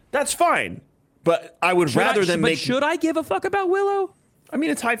 that's fine, but I would rather than make. Should I give a fuck about Willow? I mean,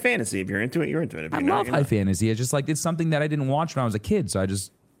 it's high fantasy. If you're into it, you're into it. If I you're not, love you're high not. fantasy. It's just like it's something that I didn't watch when I was a kid, so I don't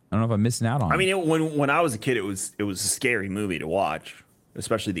know if I'm missing out on. I mean, when I was a kid, it was a scary movie to watch,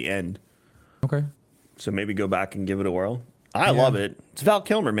 especially the end. okay. So maybe go back and give it a whirl. I love it. It's Val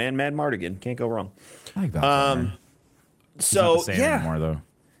Kilmer, man. Mad Mardigan. Can't go wrong. I like that. So not the same yeah, anymore though.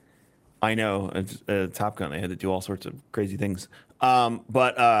 I know. It's, Top Gun. They had to do all sorts of crazy things.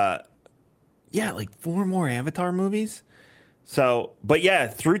 But yeah, like 4 more Avatar movies. So, but yeah,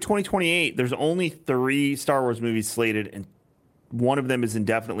 through 2028, there's only 3 Star Wars movies slated, and one of them is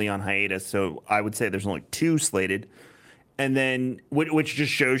indefinitely on hiatus. So I would say there's only 2 slated. And then, which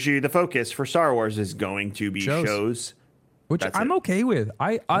just shows you the focus for Star Wars is going to be shows. Which That's I'm it. okay with.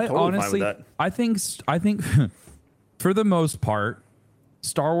 I totally fine with honestly, that. I think for the most part,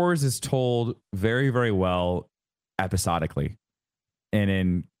 Star Wars is told very, very well episodically and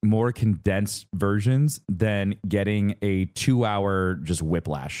in more condensed versions than getting a 2-hour just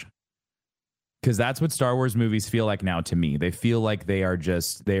whiplash. Because that's what Star Wars movies feel like now to me. They feel like they're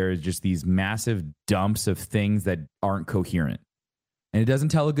just these massive dumps of things that aren't coherent. And it doesn't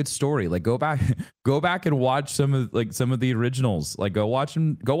tell a good story. Like go back and watch some of the originals. Like go watch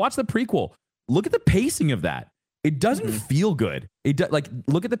the prequel. Look at the pacing of that. It doesn't feel good.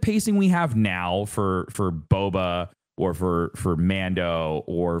 Look at the pacing we have now for Boba or for Mando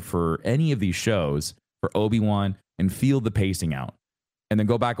or for any of these shows, for Obi-Wan, and feel the pacing out. And then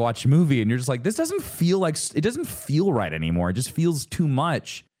go back and watch a movie and you're just like, this doesn't feel right anymore. It just feels too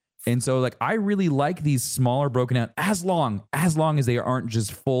much. And so like I really like these smaller broken out as long as they aren't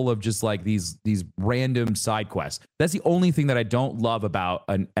just full of just like these random side quests. That's the only thing that I don't love about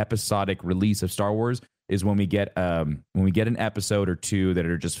an episodic release of Star Wars is when we get an episode or 2 that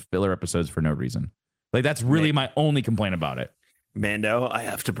are just filler episodes for no reason. Like that's really my only complaint about it. Mando, I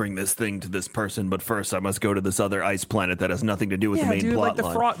have to bring this thing to this person, but first I must go to this other ice planet that has nothing to do with the main plot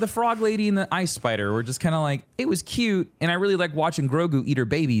line. The frog lady and the ice spider were just kind of like, it was cute, and I really like watching Grogu eat her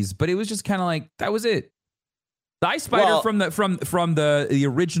babies, but it was just kind of like that was it. The ice spider from the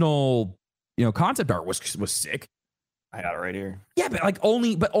original, concept art was sick. I got it right here. Yeah, but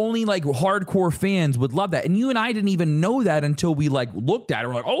only like hardcore fans would love that, and you and I didn't even know that until we like looked at it.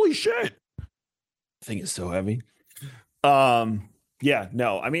 We're like, holy shit! I think it's so heavy. Yeah,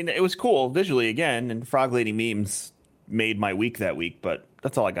 no, I mean, it was cool visually again, and Frog Lady memes made my week that week, but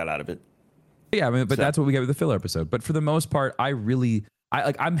that's all I got out of it. Yeah, I mean, but that's what we get with the filler episode. But for the most part,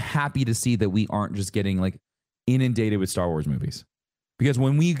 I'm happy to see that we aren't just getting like inundated with Star Wars movies. Because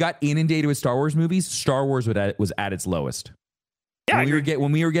when we got inundated with Star Wars movies, Star Wars was at its lowest. Yeah,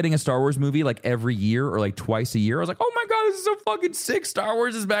 when we were getting a Star Wars movie like every year or like twice a year, I was like, oh my God, this is so fucking sick. Star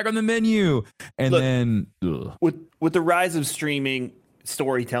Wars is back on the menu. And then with the rise of streaming,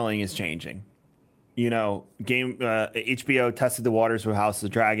 storytelling is changing. HBO tested the waters with House of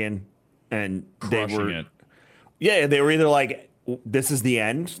the Dragon, and crushing it. Yeah, they were either like, this is the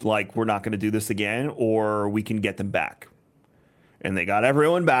end, like we're not going to do this again, or we can get them back. And they got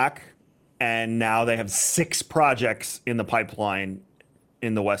everyone back. And now they have 6 projects in the pipeline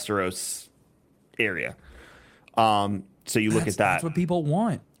in the Westeros area. So you look at that. That's what people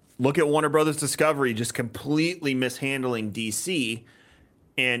want. Look at Warner Brothers Discovery just completely mishandling DC.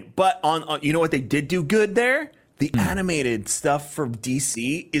 But on you know what they did do good there? The animated stuff from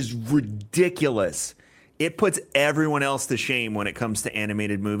DC is ridiculous. It puts everyone else to shame when it comes to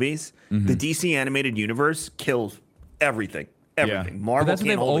animated movies. The DC animated universe kills everything. Everything. Yeah. Marvel But that's what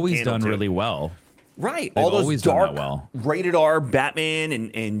they've always done really well. Right. They've All those always done dark that well. rated R Batman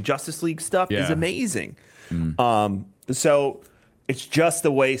and Justice League stuff is Yeah. amazing. So it's just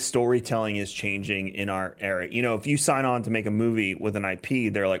the way storytelling is changing in our era. You know, if you sign on to make a movie with an IP,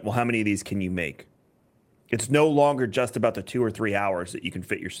 they're like, well, how many of these can you make? It's no longer just about the 2 or 3 hours that you can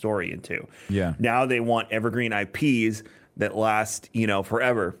fit your story into. Yeah. Now they want evergreen IPs that last, you know,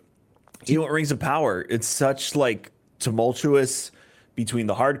 forever. You know what, Rings of Power, it's such like tumultuous between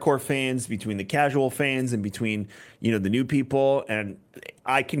the hardcore fans, between the casual fans, and between, you know, the new people. And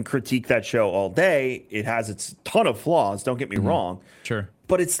I can critique that show all day. It has its ton of flaws, don't get me wrong. Sure.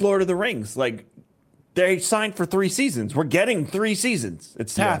 But it's Lord of the Rings. Like, they signed for 3 seasons. We're getting 3 seasons.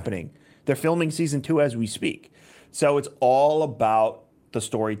 It's happening. They're filming season 2 as we speak. So it's all about the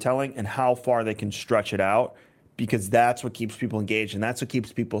storytelling and how far they can stretch it out, because that's what keeps people engaged and that's what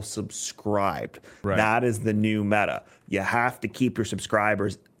keeps people subscribed. Right. That is the new meta. You have to keep your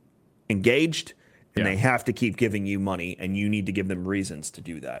subscribers engaged, and Yeah. they have to keep giving you money, and you need to give them reasons to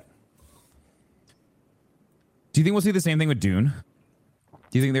do that. Do you think we'll see the same thing with Dune?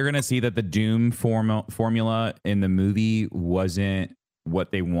 Do you think they're going to see that the Doom formula in the movie wasn't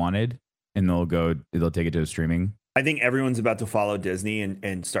what they wanted, and they'll take it to streaming? I think everyone's about to follow Disney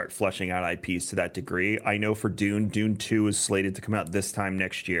and start fleshing out IPs to that degree. I know for Dune 2 is slated to come out this time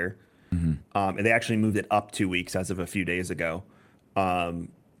next year. And they actually moved it up 2 weeks as of a few days ago. And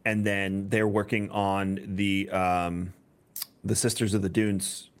then they're working on the Sisters of the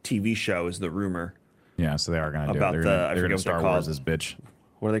Dunes TV show is the rumor. Yeah, so they are going to do About it. the- I They're forget going to what Star they're Wars called. this bitch.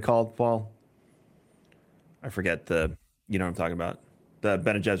 What are they called, Paul? I forget you know what I'm talking about. The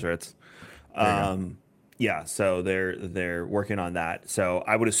Bene Gesserits. Yeah, so they're working on that. So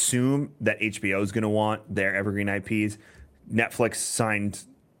I would assume that HBO is going to want their evergreen IPs. Netflix signed,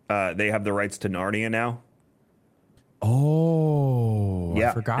 they have the rights to Narnia now. Oh,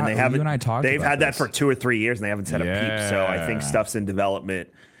 Yeah, I forgot. and they You haven't. and I talked They've about had that this. for 2 or 3 years, and they haven't said a peep. So I think Yeah. stuff's in development.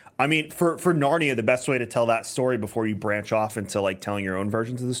 I mean, for Narnia, the best way to tell that story before you branch off into like telling your own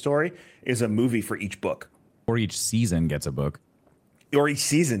versions of the story is a movie for each book. Or each season gets a book. Or each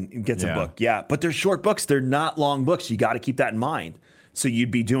season gets a Yeah. book. Yeah. But they're short books. They're not long books. You got to keep that in mind. So you'd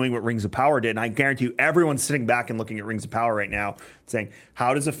be doing what Rings of Power did. And I guarantee you, everyone's sitting back and looking at Rings of Power right now saying,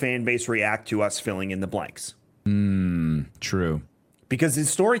 how does a fan base react to us filling in the blanks? True. Because the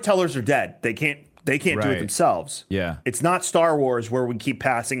storytellers are dead. They can't do it Right. themselves. Yeah. It's not Star Wars where we keep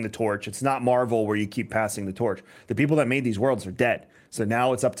passing the torch. It's not Marvel where you keep passing the torch. The people that made these worlds are dead. So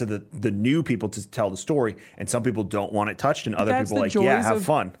now it's up to the new people to tell the story. And some people don't want it touched, and other people are like, yeah, have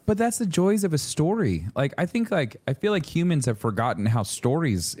fun. But that's the joys of a story. Like I feel like humans have forgotten how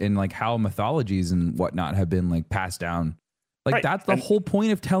stories and like how mythologies and whatnot have been like passed down. Like Right. that's the And- whole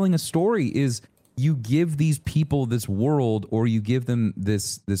point of telling a story is you give these people this world, or you give them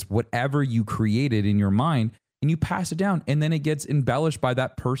this whatever you created in your mind, and you pass it down, and then it gets embellished by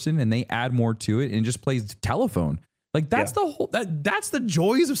that person and they add more to it and it just plays telephone. Like that's Yeah. the whole that's the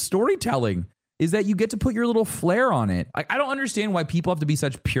joys of storytelling, is that you get to put your little flair on it. I don't understand why people have to be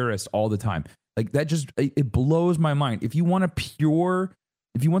such purists all the time. Like that just it blows my mind. If you want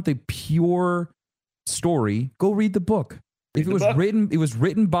the pure story, go read the book. If it was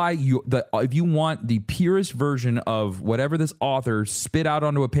written by you, if you want the purest version of whatever this author spit out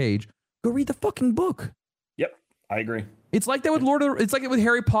onto a page, go read the fucking book. Yep, I agree. It's like that with it's like it with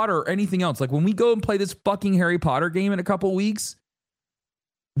Harry Potter or anything else. Like when we go and play this fucking Harry Potter game in a couple weeks,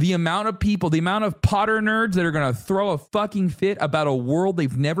 the amount of Potter nerds that are going to throw a fucking fit about a world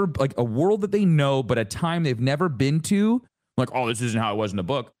they've never, like a world that they know, but a time they've never been to. Like, oh, this isn't how it was in the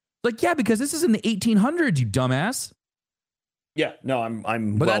book. Like, yeah, because this is in the 1800s, you dumbass. Yeah, no,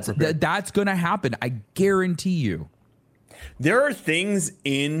 I'm But well prepared. that's going to happen. I guarantee you. There are things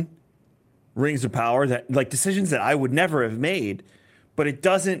in Rings of Power that, like, decisions that I would never have made, but it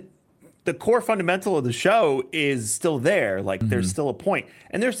doesn't. The core fundamental of the show is still there. Like, there's still a point.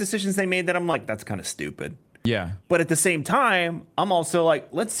 And there's decisions they made that I'm like, that's kind of stupid. Yeah. But at the same time, I'm also like,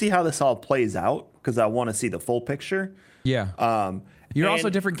 let's see how this all plays out, because I want to see the full picture. Yeah. You're also a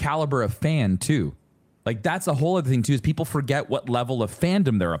and- different caliber of fan too. Like that's a whole other thing too, is people forget what level of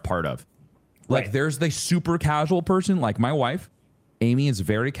fandom they're a part of. Like Right. there's the super casual person, like my wife. Amy is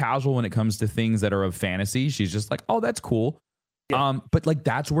very casual when it comes to things that are of fantasy. She's just like, oh, that's cool. Yeah. But like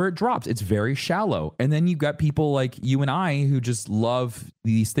that's where it drops. It's very shallow. And then you've got people like you and I who just love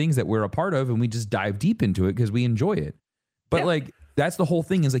these things that we're a part of, and we just dive deep into it because we enjoy it. But Yeah. like that's the whole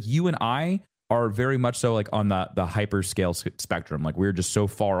thing, is like you and I are very much so like on the hyper scale spectrum. Like we're just so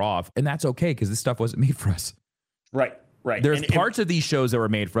far off, and that's okay because this stuff wasn't made for us. Right. There's And parts of these shows that were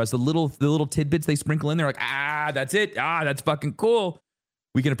made for us. The little tidbits they sprinkle in there, like, that's it. That's fucking cool.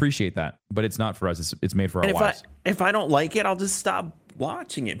 we can appreciate that, but it's not for us. It's made for our And wives. if I don't like it, I'll just stop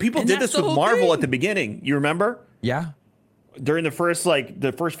watching it. People And did that's this the with whole Marvel thing. at the beginning. You remember? Yeah. During the first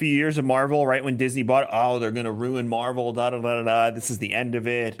few years of Marvel, right when Disney bought, they're gonna ruin Marvel, da da da da. This is the end of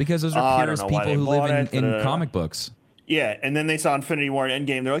it. Because those I are don't purist know why people they who live bought in it, comic books. Yeah, and then they saw Infinity War and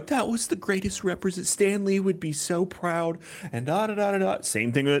Endgame. They're like, that was the greatest represent. Stan Lee would be so proud. And da da da da da.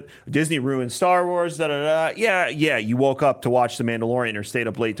 Same thing with Disney ruined Star Wars. Da da da. Yeah. You woke up to watch The Mandalorian or stayed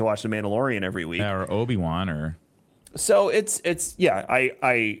up late to watch The Mandalorian every week. Yeah, or Obi-Wan or. So it's yeah,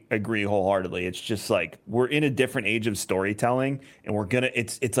 I agree wholeheartedly. It's just like we're in a different age of storytelling, and we're gonna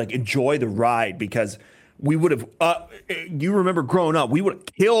it's like enjoy the ride, because we would have you remember growing up, we would have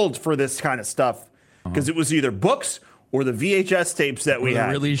killed for this kind of stuff because it was either books or the VHS tapes that we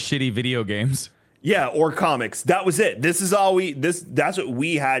had. Really shitty video games. Yeah, or comics. That was it. This is all that's what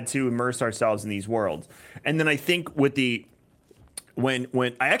we had to immerse ourselves in these worlds. And then I think with the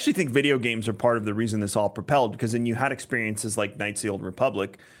when I actually think video games are part of the reason this all propelled, because then you had experiences like Knights of the Old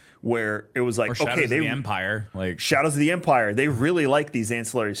Republic where it was like, Or Shadows okay, of the Empire. Like Shadows of the Empire, they really like these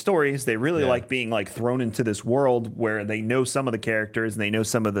ancillary stories. They really Yeah. like being like thrown into this world where they know some of the characters and they know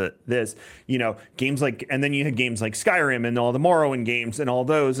some of games like, and then you had games like Skyrim and all the Morrowind games and all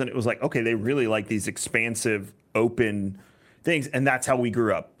those. And it was like, okay, they really like these expansive, open things. And that's how we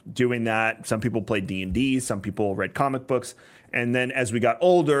grew up doing that. Some people played D&D, some people read comic books. And then as we got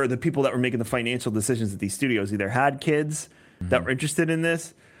older, the people that were making the financial decisions at these studios either had kids that were interested in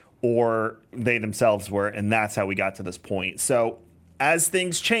this, or they themselves were, and that's how we got to this point. So as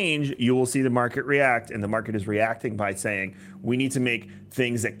things change, you will see the market react, and the market is reacting by saying, we need to make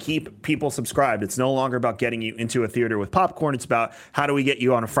things that keep people subscribed. It's no longer about getting you into a theater with popcorn. It's about how do we get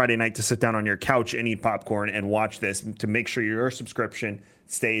you on a Friday night to sit down on your couch and eat popcorn and watch this to make sure your subscription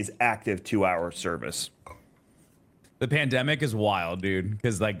stays active to our service. the pandemic is wild, dude,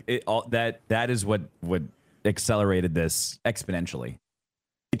 because like that is what accelerated this exponentially.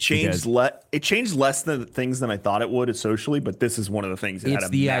 It changed it changed less than things than I thought it would socially, but this is one of the things that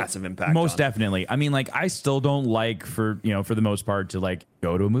had a massive impact. Most on definitely. I mean, like, I still don't like for the most part to like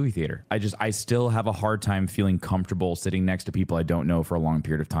go to a movie theater. I still have a hard time feeling comfortable sitting next to people I don't know for a long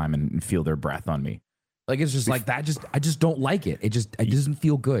period of time and feel their breath on me. Like, it's just like that. I just don't like it. It doesn't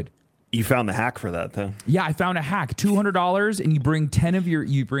feel good. You found the hack for that, though. Yeah, I found a hack. $200, and you bring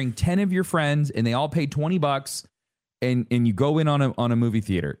 10 of your friends, and they all pay $20. And you go in on a movie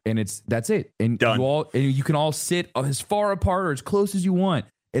theater, and that's it. And Done. you can all sit as far apart or as close as you want,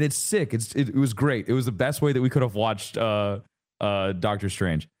 and it's sick. It was great. It was the best way that we could have watched Doctor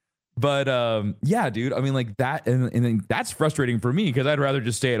Strange. But yeah, dude. I mean, like that, and then that's frustrating for me because I'd rather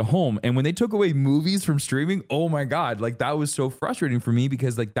just stay at home. And when they took away movies from streaming, oh my god, like that was so frustrating for me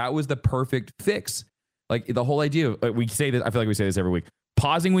because like that was the perfect fix. Like the whole idea of, we say this, I feel like we say this every week.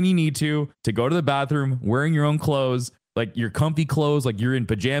 Pausing when you need to go to the bathroom, wearing your own clothes, like your comfy clothes, like you're in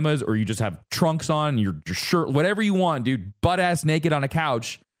pajamas or you just have trunks on, your shirt, whatever you want, dude, butt ass naked on a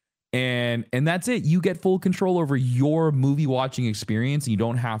couch. And that's it. You get full control over your movie watching experience. And you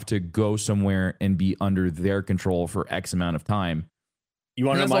don't have to go somewhere and be under their control for X amount of time. You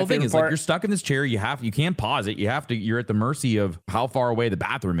want to know the my whole thing favorite is part? like you're stuck in this chair. You can't pause it. You're at the mercy of how far away the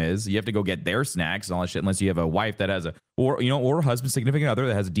bathroom is. You have to go get their snacks and all that shit, unless you have a wife that has or a husband, significant other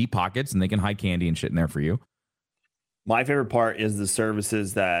that has deep pockets and they can hide candy and shit in there for you. My favorite part is the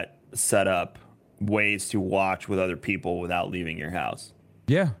services that set up ways to watch with other people without leaving your house.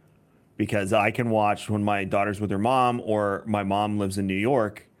 Yeah. Because I can watch when my daughter's with her mom or my mom lives in New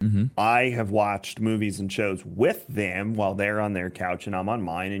York. Mm-hmm. I have watched movies and shows with them while they're on their couch and I'm on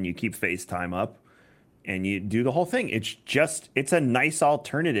mine, and you keep FaceTime up and you do the whole thing. It's a nice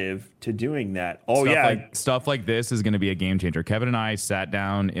alternative to doing that. Oh, Stuff like this is going to be a game changer. Kevin and I sat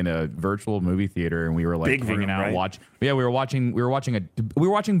down in a virtual movie theater and we were like Big hanging room, out, right? we were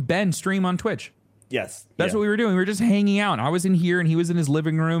watching Ben stream on Twitch. Yes. That's what we were doing. We were just hanging out. I was in here and he was in his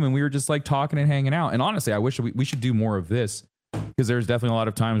living room and we were just like talking and hanging out. And honestly, I wish we should do more of this because there's definitely a lot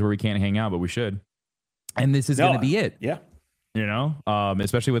of times where we can't hang out, but we should. And this is going to be it. Yeah. You know,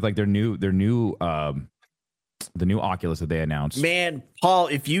 especially with like their new the new Oculus that they announced. Man, Paul,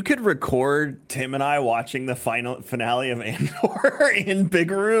 if you could record Tim and I watching the finale of Andor in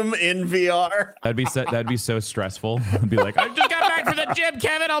big room in VR, that'd be so stressful. I'd be like, I just got back from the gym,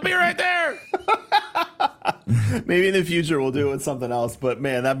 Kevin. I'll be right there. maybe in the future we'll do it with something else. But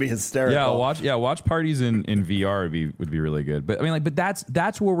man, that'd be hysterical. Watch parties in VR would be really good. But I mean, like, but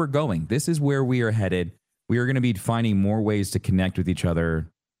that's where we're going. This is where we are headed. We are going to be finding more ways to connect with each other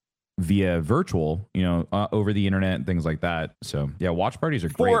via virtual, over the internet and things like that. So yeah, watch parties are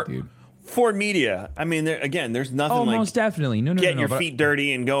great, dude. for media. I mean, there's nothing Oh, like most definitely. No, getting no, your but- feet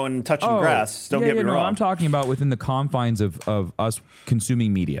dirty and going and touching grass. Don't yeah, get me no, wrong. I'm talking about within the confines of us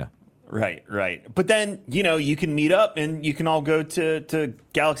consuming media. Right. But then, you can meet up and you can all go to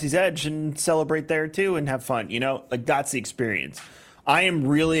Galaxy's Edge and celebrate there too and have fun. Like that's the experience. I am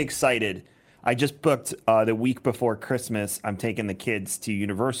really excited. I just booked the week before Christmas. I'm taking the kids to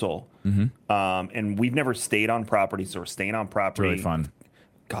Universal. And we've never stayed on property, so we're staying on property. Really fun.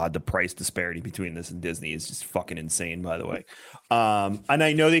 God, the price disparity between this and Disney is just fucking insane, by the way. And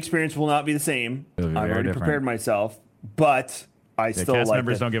I know the experience will not be the same. It'll be I've very already different. prepared myself, but I The still cast like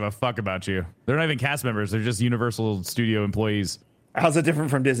members it. don't give a fuck about you. They're not even cast members. They're just Universal Studio employees. How's it different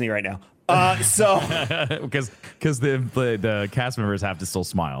from Disney right now? So Because the cast members have to still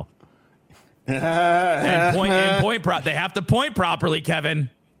smile. and point they have to point properly, Kevin.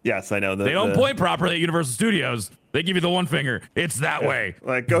 yes, I know that They don't point properly at Universal Studios. They give you the one finger. It's that way.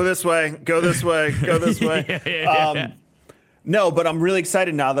 like go this way, go this way, go this way. Yeah. No, but I'm really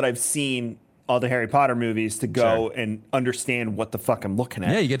excited now that I've seen all the Harry Potter movies to go and understand what the fuck I'm looking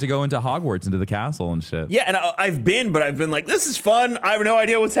at. Yeah, you get to go into Hogwarts, into the castle and shit. Yeah, and I've been like, this is fun. I have no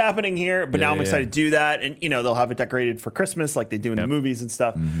idea what's happening here, but now I'm excited to do that. And they'll have it decorated for Christmas like they do in the movies and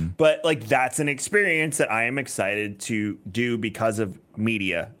stuff. But like that's an experience that I am excited to do because of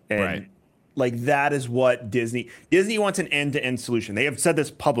media. And Right. like that is what Disney wants an end-to-end solution. They have said this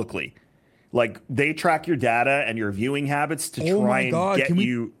publicly. Like they track your data and your viewing habits to Oh try my and God, get can we-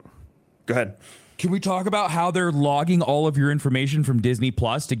 you. Go ahead. Can we talk about how they're logging all of your information from Disney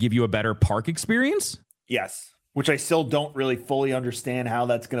Plus to give you a better park experience? Yes. Which I still don't really fully understand how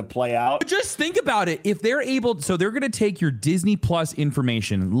that's going to play out. But just think about it. If they're able, so they're going to take your Disney Plus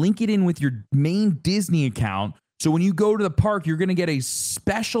information, link it in with your main Disney account. So when you go to the park, you're going to get a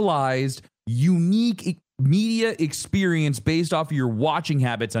specialized, unique media experience based off of your watching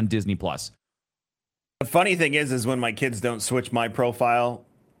habits on Disney Plus. The funny thing is when my kids don't switch my profile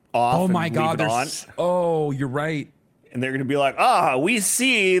off. Oh and my leave God. it on, Oh, you're right. and they're going to be like, we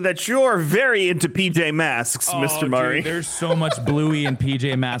see that you're very into PJ Masks, Mr. Murray. Dude, there's so much Bluey and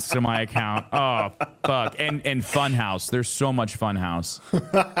PJ Masks in my account. Oh, fuck. And Funhouse. There's so much Funhouse.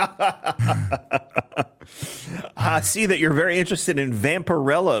 I see that you're very interested in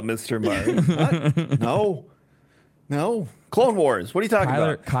Vampirella, Mr. Murray. What? No. Clone Wars. What are you talking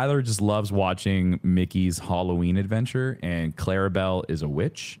about? Kyler just loves watching Mickey's Halloween Adventure, and Clarabelle is a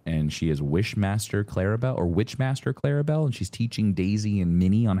witch, and she is Wishmaster Clarabelle, or Witchmaster Clarabelle, and she's teaching Daisy and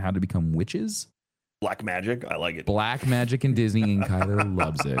Minnie on how to become witches. Black magic. I like it. Black magic in Disney, and Kyler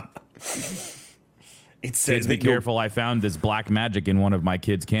loves it. It says Kids, be that you'll- careful. I found this black magic in one of my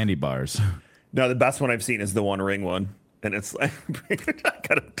kids' candy bars. No, the best one I've seen is the One Ring one. And it's like,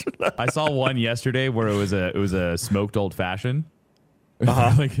 I saw one yesterday where it was a smoked old fashioned.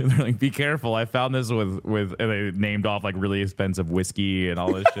 they're like, be careful. I found this with and they named off like really expensive whiskey and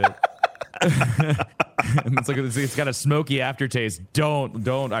all this shit. And it's like it's got a smoky aftertaste.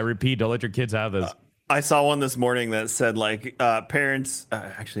 Don't. I repeat, don't let your kids have this. I saw one this morning that said like parents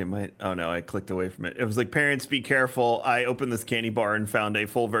actually it might I clicked away from it. It was like, parents, be careful. I opened this candy bar and found a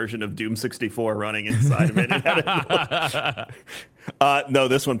full version of Doom 64 running inside of it. No,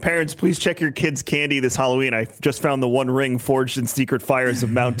 this one. Parents, please check your kids' candy this Halloween. I just found the One Ring forged in secret fires of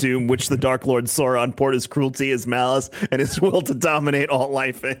Mount Doom, which the Dark Lord Sauron poured his cruelty, his malice, and his will to dominate all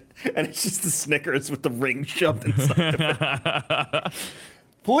life in. And it's just the Snickers with the ring shoved inside of it.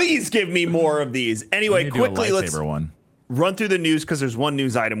 Please give me more of these. Anyway, quickly, let's run through the news because there's one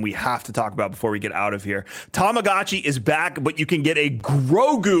news item we have to talk about before we get out of here. Tamagotchi is back, but you can get a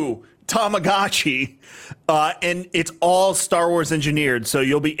Grogu Tamagotchi, and it's all Star Wars engineered. So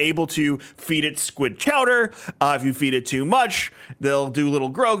you'll be able to feed it squid chowder. If you feed it too much, they'll do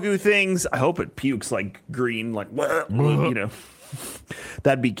little Grogu things. I hope it pukes like green, like,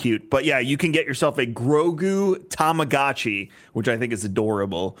 that'd be cute. But yeah, you can get yourself a Grogu Tamagotchi, which I think is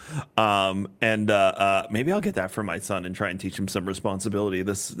adorable. And maybe I'll get that for my son and try and teach him some responsibility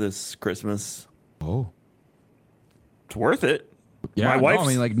this Christmas. Oh, it's worth it. Yeah, my wife's, I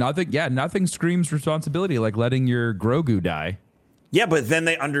mean, like nothing. Yeah, nothing screams responsibility like letting your Grogu die. Yeah, but then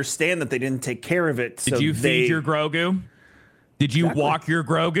they understand that they didn't take care of it. Did you feed your Grogu? Did you walk your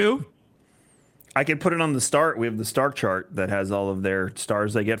Grogu? I could put it on the start. We have the star chart that has all of their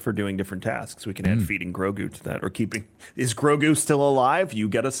stars they get for doing different tasks. We can add feeding Grogu to that, or keeping. Is Grogu still alive? You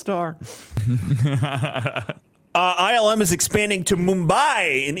get a star. ILM is expanding to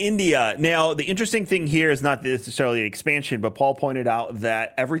Mumbai in India. Now, the interesting thing here is not necessarily an expansion, but Paul pointed out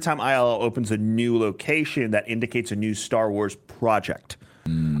that every time ILM opens a new location, that indicates a new Star Wars project.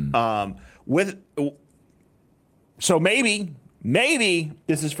 So maybe Maybe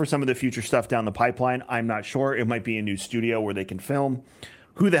this is for some of the future stuff down the pipeline. I'm not sure. It might be a new studio where they can film.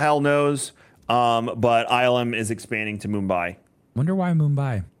 Who the hell knows? But ILM is expanding to Mumbai. Wonder why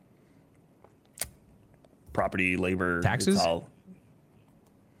Mumbai? Property, labor, taxes. It's all...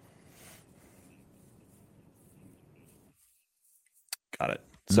 Got it.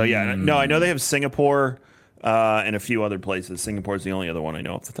 So yeah, no, I know they have Singapore and a few other places. Singapore's the only other one I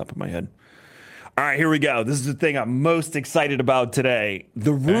know off the top of my head. All right, here we go. This is the thing I'm most excited about today.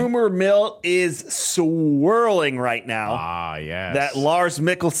 The rumor mill is swirling right now. Ah, yes. That Lars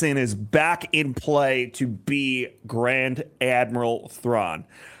Mikkelsen is back in play to be Grand Admiral Thrawn.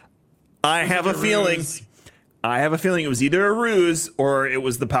 I have a feeling it was either a ruse or it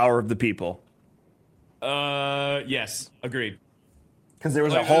was the power of the people. Yes, agreed. Because there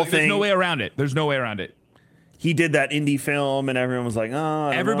was a whole thing. There's no way around it. There's no way around it. He did that indie film, and everyone was like, "Oh."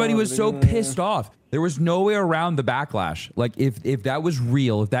 Everybody was so pissed off. There was no way around the backlash. Like if that was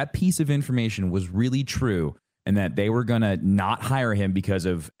real, if that piece of information was really true, and that they were gonna not hire him because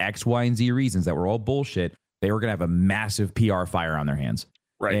of X, Y, and Z reasons that were all bullshit, they were gonna have a massive PR fire on their hands.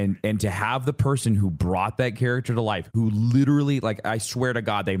 Right. And to have the person who brought that character to life, who literally, like, I swear to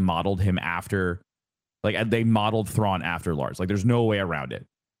God, they modeled him after, like, they modeled Thrawn after Lars. Like, there's no way around it.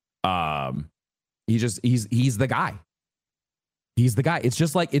 He's the guy. He's the guy. It's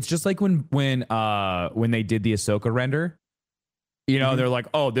just like when they did the Ahsoka render, you know, they're like,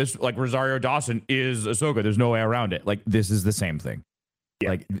 oh, this, like, Rosario Dawson is Ahsoka. There's no way around it. Like, this is the same thing. Yeah.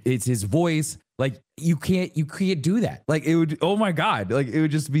 Like, it's his voice. Like, you can't do that. Like, it would, oh my God. Like, it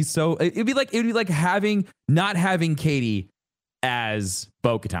would just be so, it'd be like not having Katie as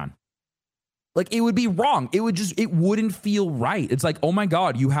Bo-Katan. Like, it would be wrong. It wouldn't feel right. It's like, oh my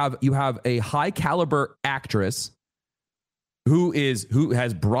God, you have a high caliber actress who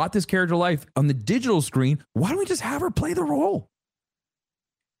has brought this character to life on the digital screen. Why don't we just have her play the role?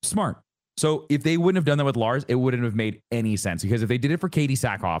 Smart. So if they wouldn't have done that with Lars, it wouldn't have made any sense, because if they did it for Katie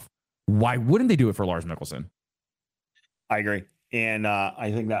Sackhoff, why wouldn't they do it for Lars Mikkelsen? I agree. And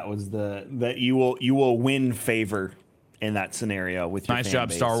I think that you will win favor in that scenario with your nice fan job,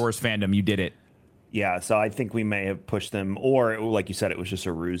 base. Star Wars fandom. You did it. Yeah, so I think we may have pushed them, or like you said, it was just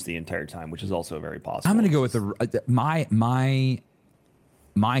a ruse the entire time, which is also very possible. I'm going to go with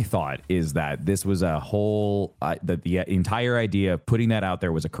my thought is that this was a whole that the entire idea of putting that out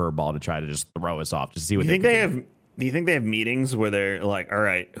there was a curveball to try to just throw us off to see what Do you think they have meetings where they're like, all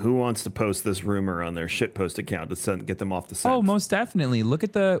right, who wants to post this rumor on their shitpost account to get them off the set? Oh, most definitely. Look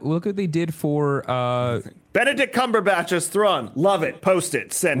what they did for Benedict Cumberbatch as Thrawn. Love it. Post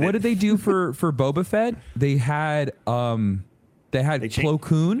it. Send it. What did they do for Boba Fett? They had Plo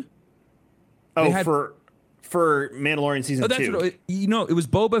Koon. Oh, for Mandalorian season 2. It was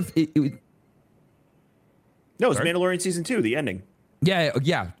Boba. No, it was Mandalorian season 2, the ending.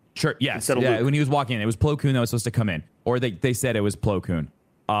 Yeah. Sure. Yes. Yeah. When he was walking in, it was Plo Koon that was supposed to come in, or they said it was Plo Koon.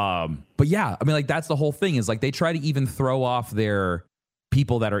 But yeah, I mean, like, that's the whole thing, is like they try to even throw off their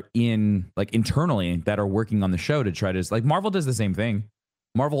people that are internally that are working on the show to try to, like, Marvel does the same thing.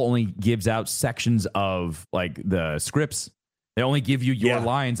 Marvel only gives out sections of, like, the scripts. They only give you your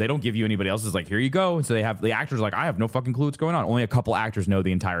lines. They don't give you anybody else's. Like, here you go. And so they have the actors like, I have no fucking clue what's going on. Only a couple actors know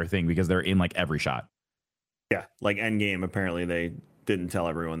the entire thing because they're in, like, every shot. Yeah, like Endgame. Apparently they didn't tell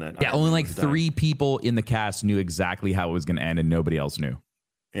everyone that. Yeah, only like 3 people in the cast knew exactly how it was going to end, and nobody else knew.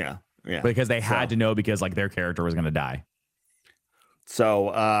 Yeah. Because they had to know, because, like, their character was going to die. So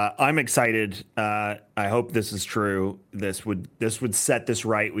I'm excited. I hope this is true. This would set this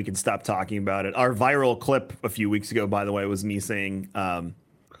right. We can stop talking about it. Our viral clip a few weeks ago, by the way, was me saying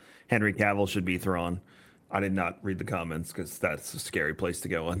Henry Cavill should be Thrawn. I did not read the comments because that's a scary place to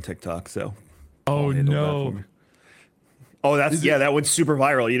go on TikTok. So, oh no. Oh, that went super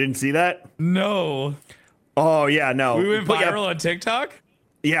viral. You didn't see that? No. Oh yeah, no. We went viral on TikTok?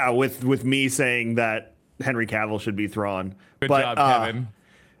 Yeah, with me saying that Henry Cavill should be Thrawn. Good job, Kevin.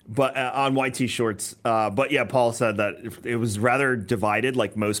 But on YT Shorts. But yeah, Paul said that it was rather divided.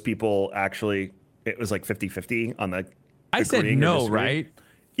 Like, most people actually, it was like 50-50 on the. I said no, right?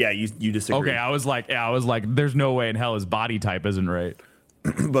 Yeah, you disagree. Okay, I was like, there's no way in hell his body type isn't right.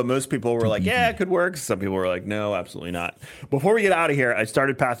 But most people were like, yeah, it could work. Some people were like, no, absolutely not. Before we get out of here, I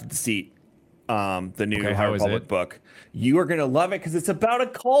started Path of Deceit, the new High Republic book. You are going to love it because it's about a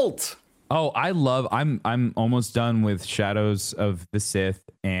cult. Oh, I'm almost done with Shadows of the Sith,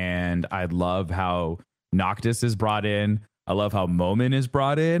 and I love how Noctis is brought in. I love how Momin is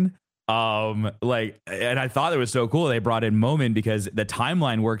brought in. And I thought it was so cool they brought in Momin because the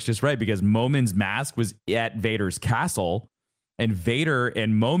timeline works just right, because Momin's mask was at Vader's castle, and Vader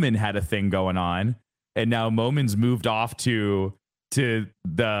and Momin had a thing going on. and now Momin's moved off to the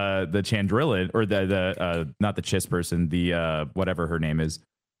Chandrillan, or the not the Chiss person, the whatever her name is,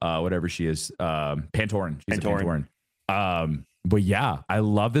 whatever she is, Pantoran. She's a Pantoran. But yeah, I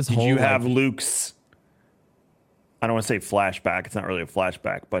love this whole. Did you have Luke's? I don't want to say flashback. It's not really a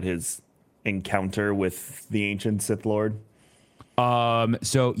flashback, but his encounter with the ancient Sith Lord.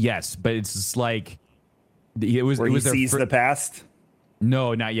 So yes, but it's just like it was. Where it was he sees the past.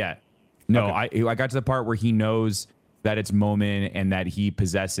 No, not yet. No, Okay. I got to the part where he knows that it's Momin and that he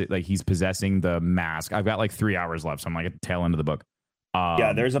possesses, like he's possessing the mask. I've got like 3 hours left, so I'm like at the tail end of the book.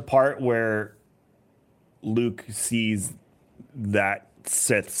 Yeah, there's a part where Luke sees that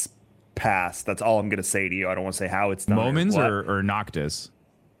Sith's past. That's all I'm gonna say to you. I don't want to say how it's done. Momin's or or Noctis.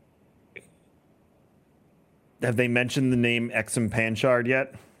 have they mentioned the name Exum Panchard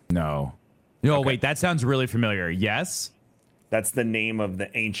yet? No. No, wait, that sounds really familiar. Yes. That's the name of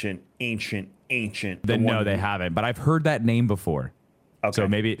the ancient. Then no, they haven't. But I've heard that name before. Okay. So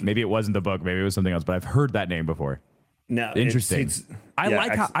maybe it wasn't the book. Maybe it was something else. But I've heard that name before. No, Interesting. I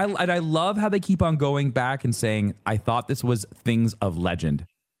like how I love how they keep on going back and saying, I thought this was things of legend.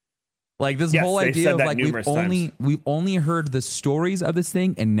 Like this Yes, whole they've idea said of that like numerous times. we've only heard the stories of this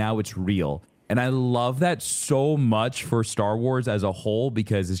thing and now it's real. And I love that so much for Star Wars as a whole,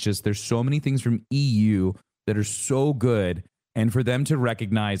 because it's just there's so many things from EU that are so good. And for them to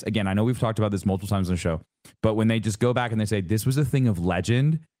recognize, again, I know we've talked about this multiple times on the show, but when they just go back and they say this was a thing of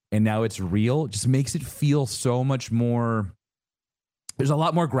legend and now it's real, it just makes it feel so much more. There's a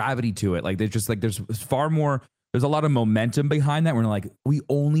lot more gravity to it. Like there's just like there's far more. There's a lot of momentum behind that. We're like, we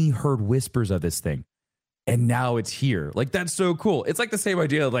only heard whispers of this thing, and now it's here. Like that's so cool. It's like the same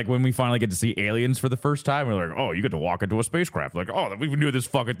idea of like when we finally get to see aliens for the first time. We're like, oh, you get to walk into a spacecraft. Like, oh, we knew this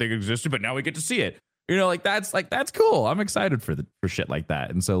fucking thing existed, but now we get to see it. You know, like that's cool. I'm excited for shit like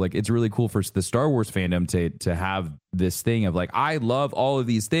that. And so like it's really cool for the Star Wars fandom to have this thing of like, I love all of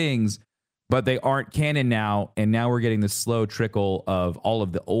these things, but they aren't canon now. And now we're getting this slow trickle of all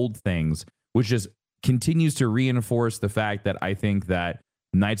of the old things, which just continues to reinforce the fact that I think that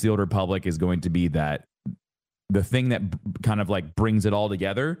Knights of the Old Republic is going to be the thing that kind of like brings it all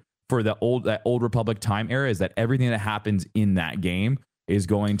together for that old Republic time era, is that everything that happens in that game is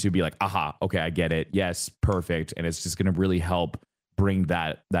going to be like, aha, okay, I get it. Yes, perfect. And it's just going to really help bring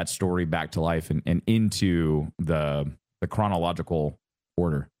that story back to life and into the chronological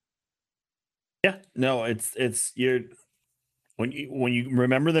order. Yeah, no, it's you're when you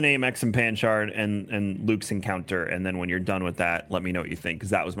remember the name Exum Panchard and Luke's encounter, and then when you're done with that, let me know what you think,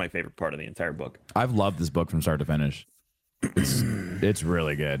 because that was my favorite part of the entire book. I've loved this book from start to finish. It's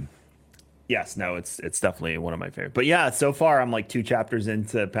really good. Yes, no, it's definitely one of my favorite. But yeah, so far I'm like 2 chapters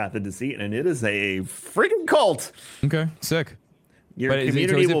into Path of Deceit, and it is a freaking cult. Okay, sick. Your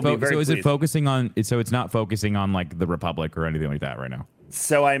community will be very So is pleased. it focusing on? So it's not focusing on like the Republic or anything like that right now.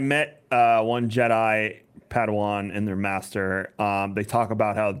 So I met one Jedi Padawan and their master. They talk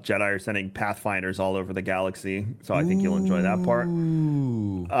about how Jedi are sending Pathfinders all over the galaxy. So I think you'll enjoy that part.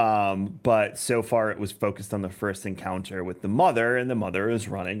 But so far it was focused on the first encounter with the mother, and the mother is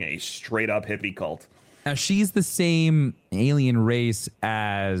running a straight up hippie cult. Now she's the same alien race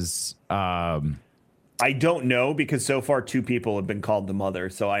as. I don't know, because so far 2 people have been called the mother.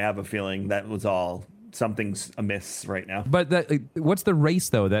 So I have a feeling that was all something's amiss right now. But what's the race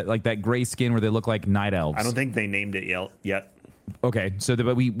though? That like that gray skin where they look like night elves. I don't think they named it yet. Okay, so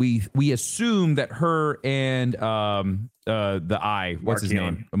but we assume that her and the eye, what's his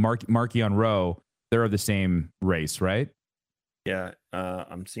name, Markion Ro, they're of the same race, right? Yeah,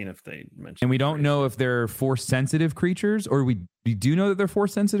 I'm seeing if they mentioned. And we don't know if they're force sensitive creatures, or we do know that they're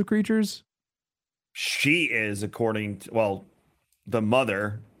force sensitive creatures. She is, according to the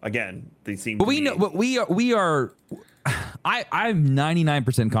mother. Again, they seem. But we know, but we are. I'm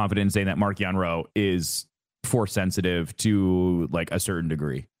 99% confident in saying that Markion Ro is force sensitive to like a certain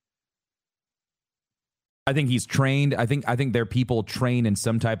degree. I think he's trained. I think they're people trained in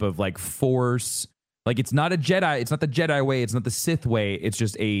some type of like force. Like it's not a Jedi. It's not the Jedi way. It's not the Sith way. It's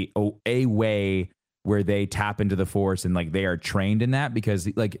just a way where they tap into the force, and like they are trained in that, because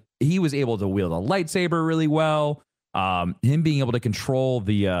like he was able to wield a lightsaber really well. Him being able to control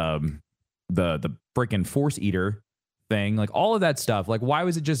the freaking Force Eater thing, like all of that stuff. Like, why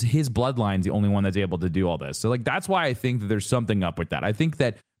was it just his bloodline's the only one that's able to do all this? So like that's why I think that there's something up with that. I think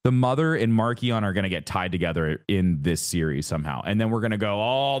that the mother and Markion are going to get tied together in this series somehow, and then we're going to go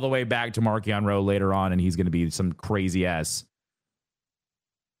all the way back to Markion Ro later on, and he's going to be some crazy ass,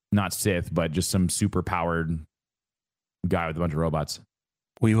 not Sith, but just some super powered guy with a bunch of robots.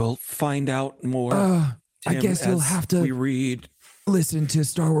 We will find out more. I guess you'll have to we read. listen to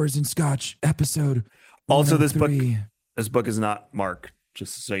Star Wars and Scotch episode. Also, this 103. book is not Mark,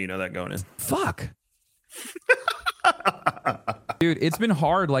 just so you know that going in. Fuck. Dude, it's been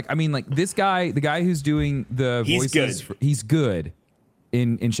hard. Like, I mean, like this guy, the guy who's doing the voices, he's good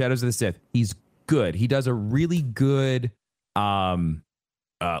in Shadows of the Sith. He's good. He does a really good Lando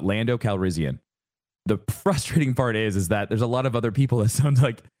Calrissian. The frustrating part is that there's a lot of other people that sound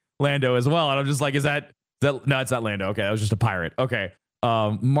like Lando as well. And I'm just like, is that no, it's not Lando. Okay, that was just a pirate. Okay.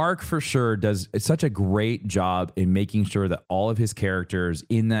 Mark for sure does such a great job in making sure that all of his characters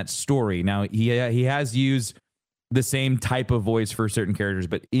in that story. Now he has used the same type of voice for certain characters,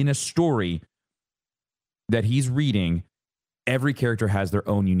 but in a story that he's reading, every character has their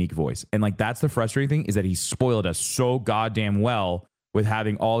own unique voice. And like, that's the frustrating thing, is that he spoiled us so goddamn well with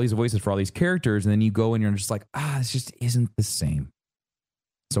having all these voices for all these characters. And then you go and you're just like, this just isn't the same.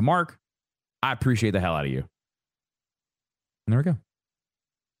 So Mark, I appreciate the hell out of you. And there we go.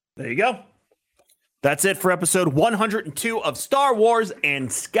 There you go. That's it for episode 102 of Star Wars and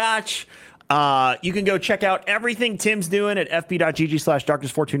Scotch. You can go check out everything Tim's doing at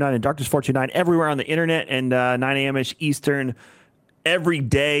fb.gg/darkness429 and darkness429 everywhere on the internet, and 9 a.m.ish Eastern every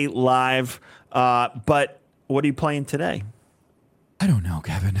day live. But what are you playing today? I don't know,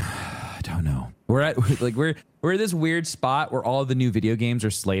 Kevin. I don't know. We're at this weird spot where all of the new video games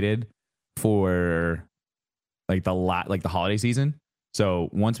are slated for like the holiday season. So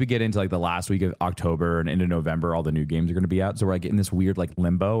once we get into like the last week of October and into November, all the new games are going to be out. So we're like in this weird like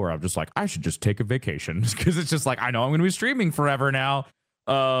limbo where I'm just like, I should just take a vacation, because it's just like, I know I'm going to be streaming forever now.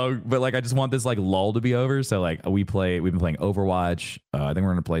 But like, I just want this like lull to be over. So like we've been playing Overwatch. I think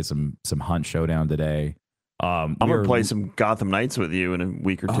we're going to play some Hunt Showdown today. I'm going to play some Gotham Knights with you in a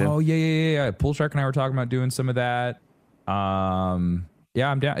week or two. Oh yeah. Pool Shark and I were talking about doing some of that. Yeah,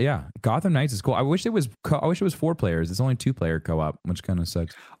 I'm down. Yeah, Gotham Knights is cool. I wish it was 4 players. It's only 2-player co-op, which kind of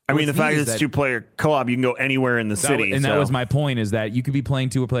sucks. I mean, the fact that it's 2-player co-op, you can go anywhere in the city. That was my point, is that you could be playing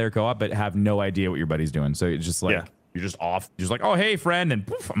 2-player co-op, but have no idea what your buddy's doing. So it's just like, you're just off. You're just like, oh, hey, friend, and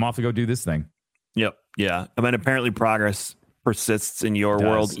poof, I'm off to go do this thing. Yep. Yeah. I mean, apparently progress persists in your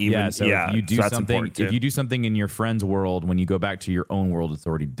world. Even so if you do something, if you do something in your friend's world, when you go back to your own world, it's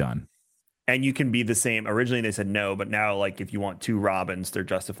already done. And you can be the same. Originally, they said no, but now, like, if you want 2 Robins, they're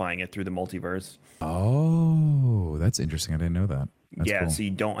justifying it through the multiverse. Oh, that's interesting. I didn't know that. That's cool. So you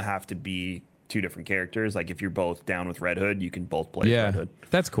don't have to be 2 different characters. Like, if you're both down with Red Hood, you can both play Red Hood.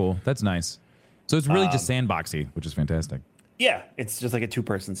 That's cool. That's nice. So it's really just sandboxy, which is fantastic. Yeah, it's just like a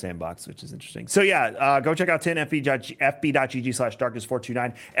 2-person sandbox, which is interesting. So yeah, go check out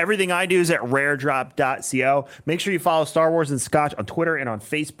 10fb.gg/darkness429. Everything I do is at raredrop.co. Make sure you follow Star Wars and Scotch on Twitter and on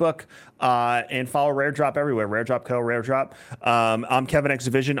Facebook, and follow Rare Drop everywhere. Rare Drop Co. Rare Drop. I'm Kevin X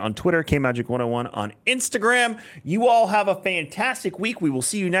Division on Twitter, KMagic101 on Instagram. You all have a fantastic week. We will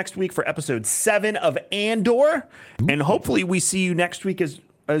see you next week for episode 7 of Andor, and hopefully we see you next week as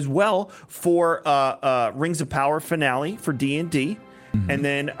well for Rings of Power finale for D&D. And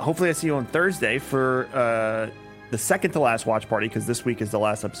then hopefully I see you on Thursday for the second to last watch party, because this week is the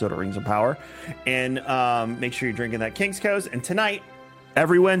last episode of Rings of Power. And make sure you're drinking that King's Coast. And tonight,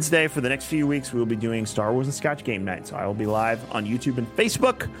 every Wednesday for the next few weeks, we will be doing Star Wars and Scotch game night. So I will be live on YouTube and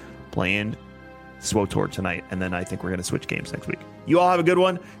Facebook playing SWTOR tonight. And then I think we're going to switch games next week. You all have a good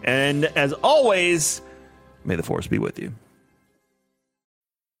one. And as always, may the Force be with you.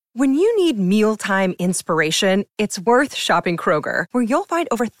 When you need mealtime inspiration, it's worth shopping Kroger, where you'll find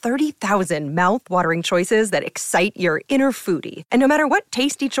over 30,000 mouth-watering choices that excite your inner foodie. And no matter what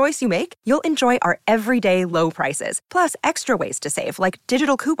tasty choice you make, you'll enjoy our everyday low prices, plus extra ways to save, like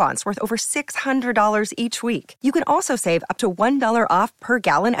digital coupons worth over $600 each week. You can also save up to $1 off per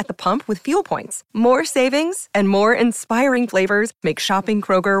gallon at the pump with fuel points. More savings and more inspiring flavors make shopping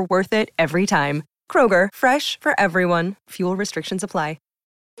Kroger worth it every time. Kroger, fresh for everyone. Fuel restrictions apply.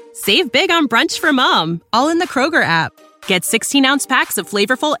 Save big on brunch for mom, all in the Kroger app. Get 16-ounce packs of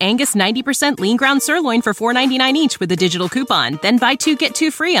flavorful Angus 90% lean ground sirloin for $4.99 each with a digital coupon. Then buy 2, get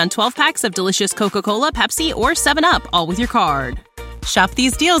 2 free on 12 packs of delicious Coca-Cola, Pepsi, or 7-Up, all with your card. Shop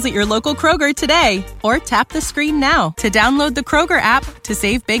these deals at your local Kroger today, or tap the screen now to download the Kroger app to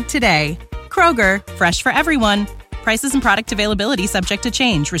save big today. Kroger, fresh for everyone. Prices and product availability subject to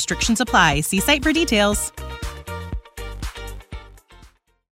change. Restrictions apply. See site for details.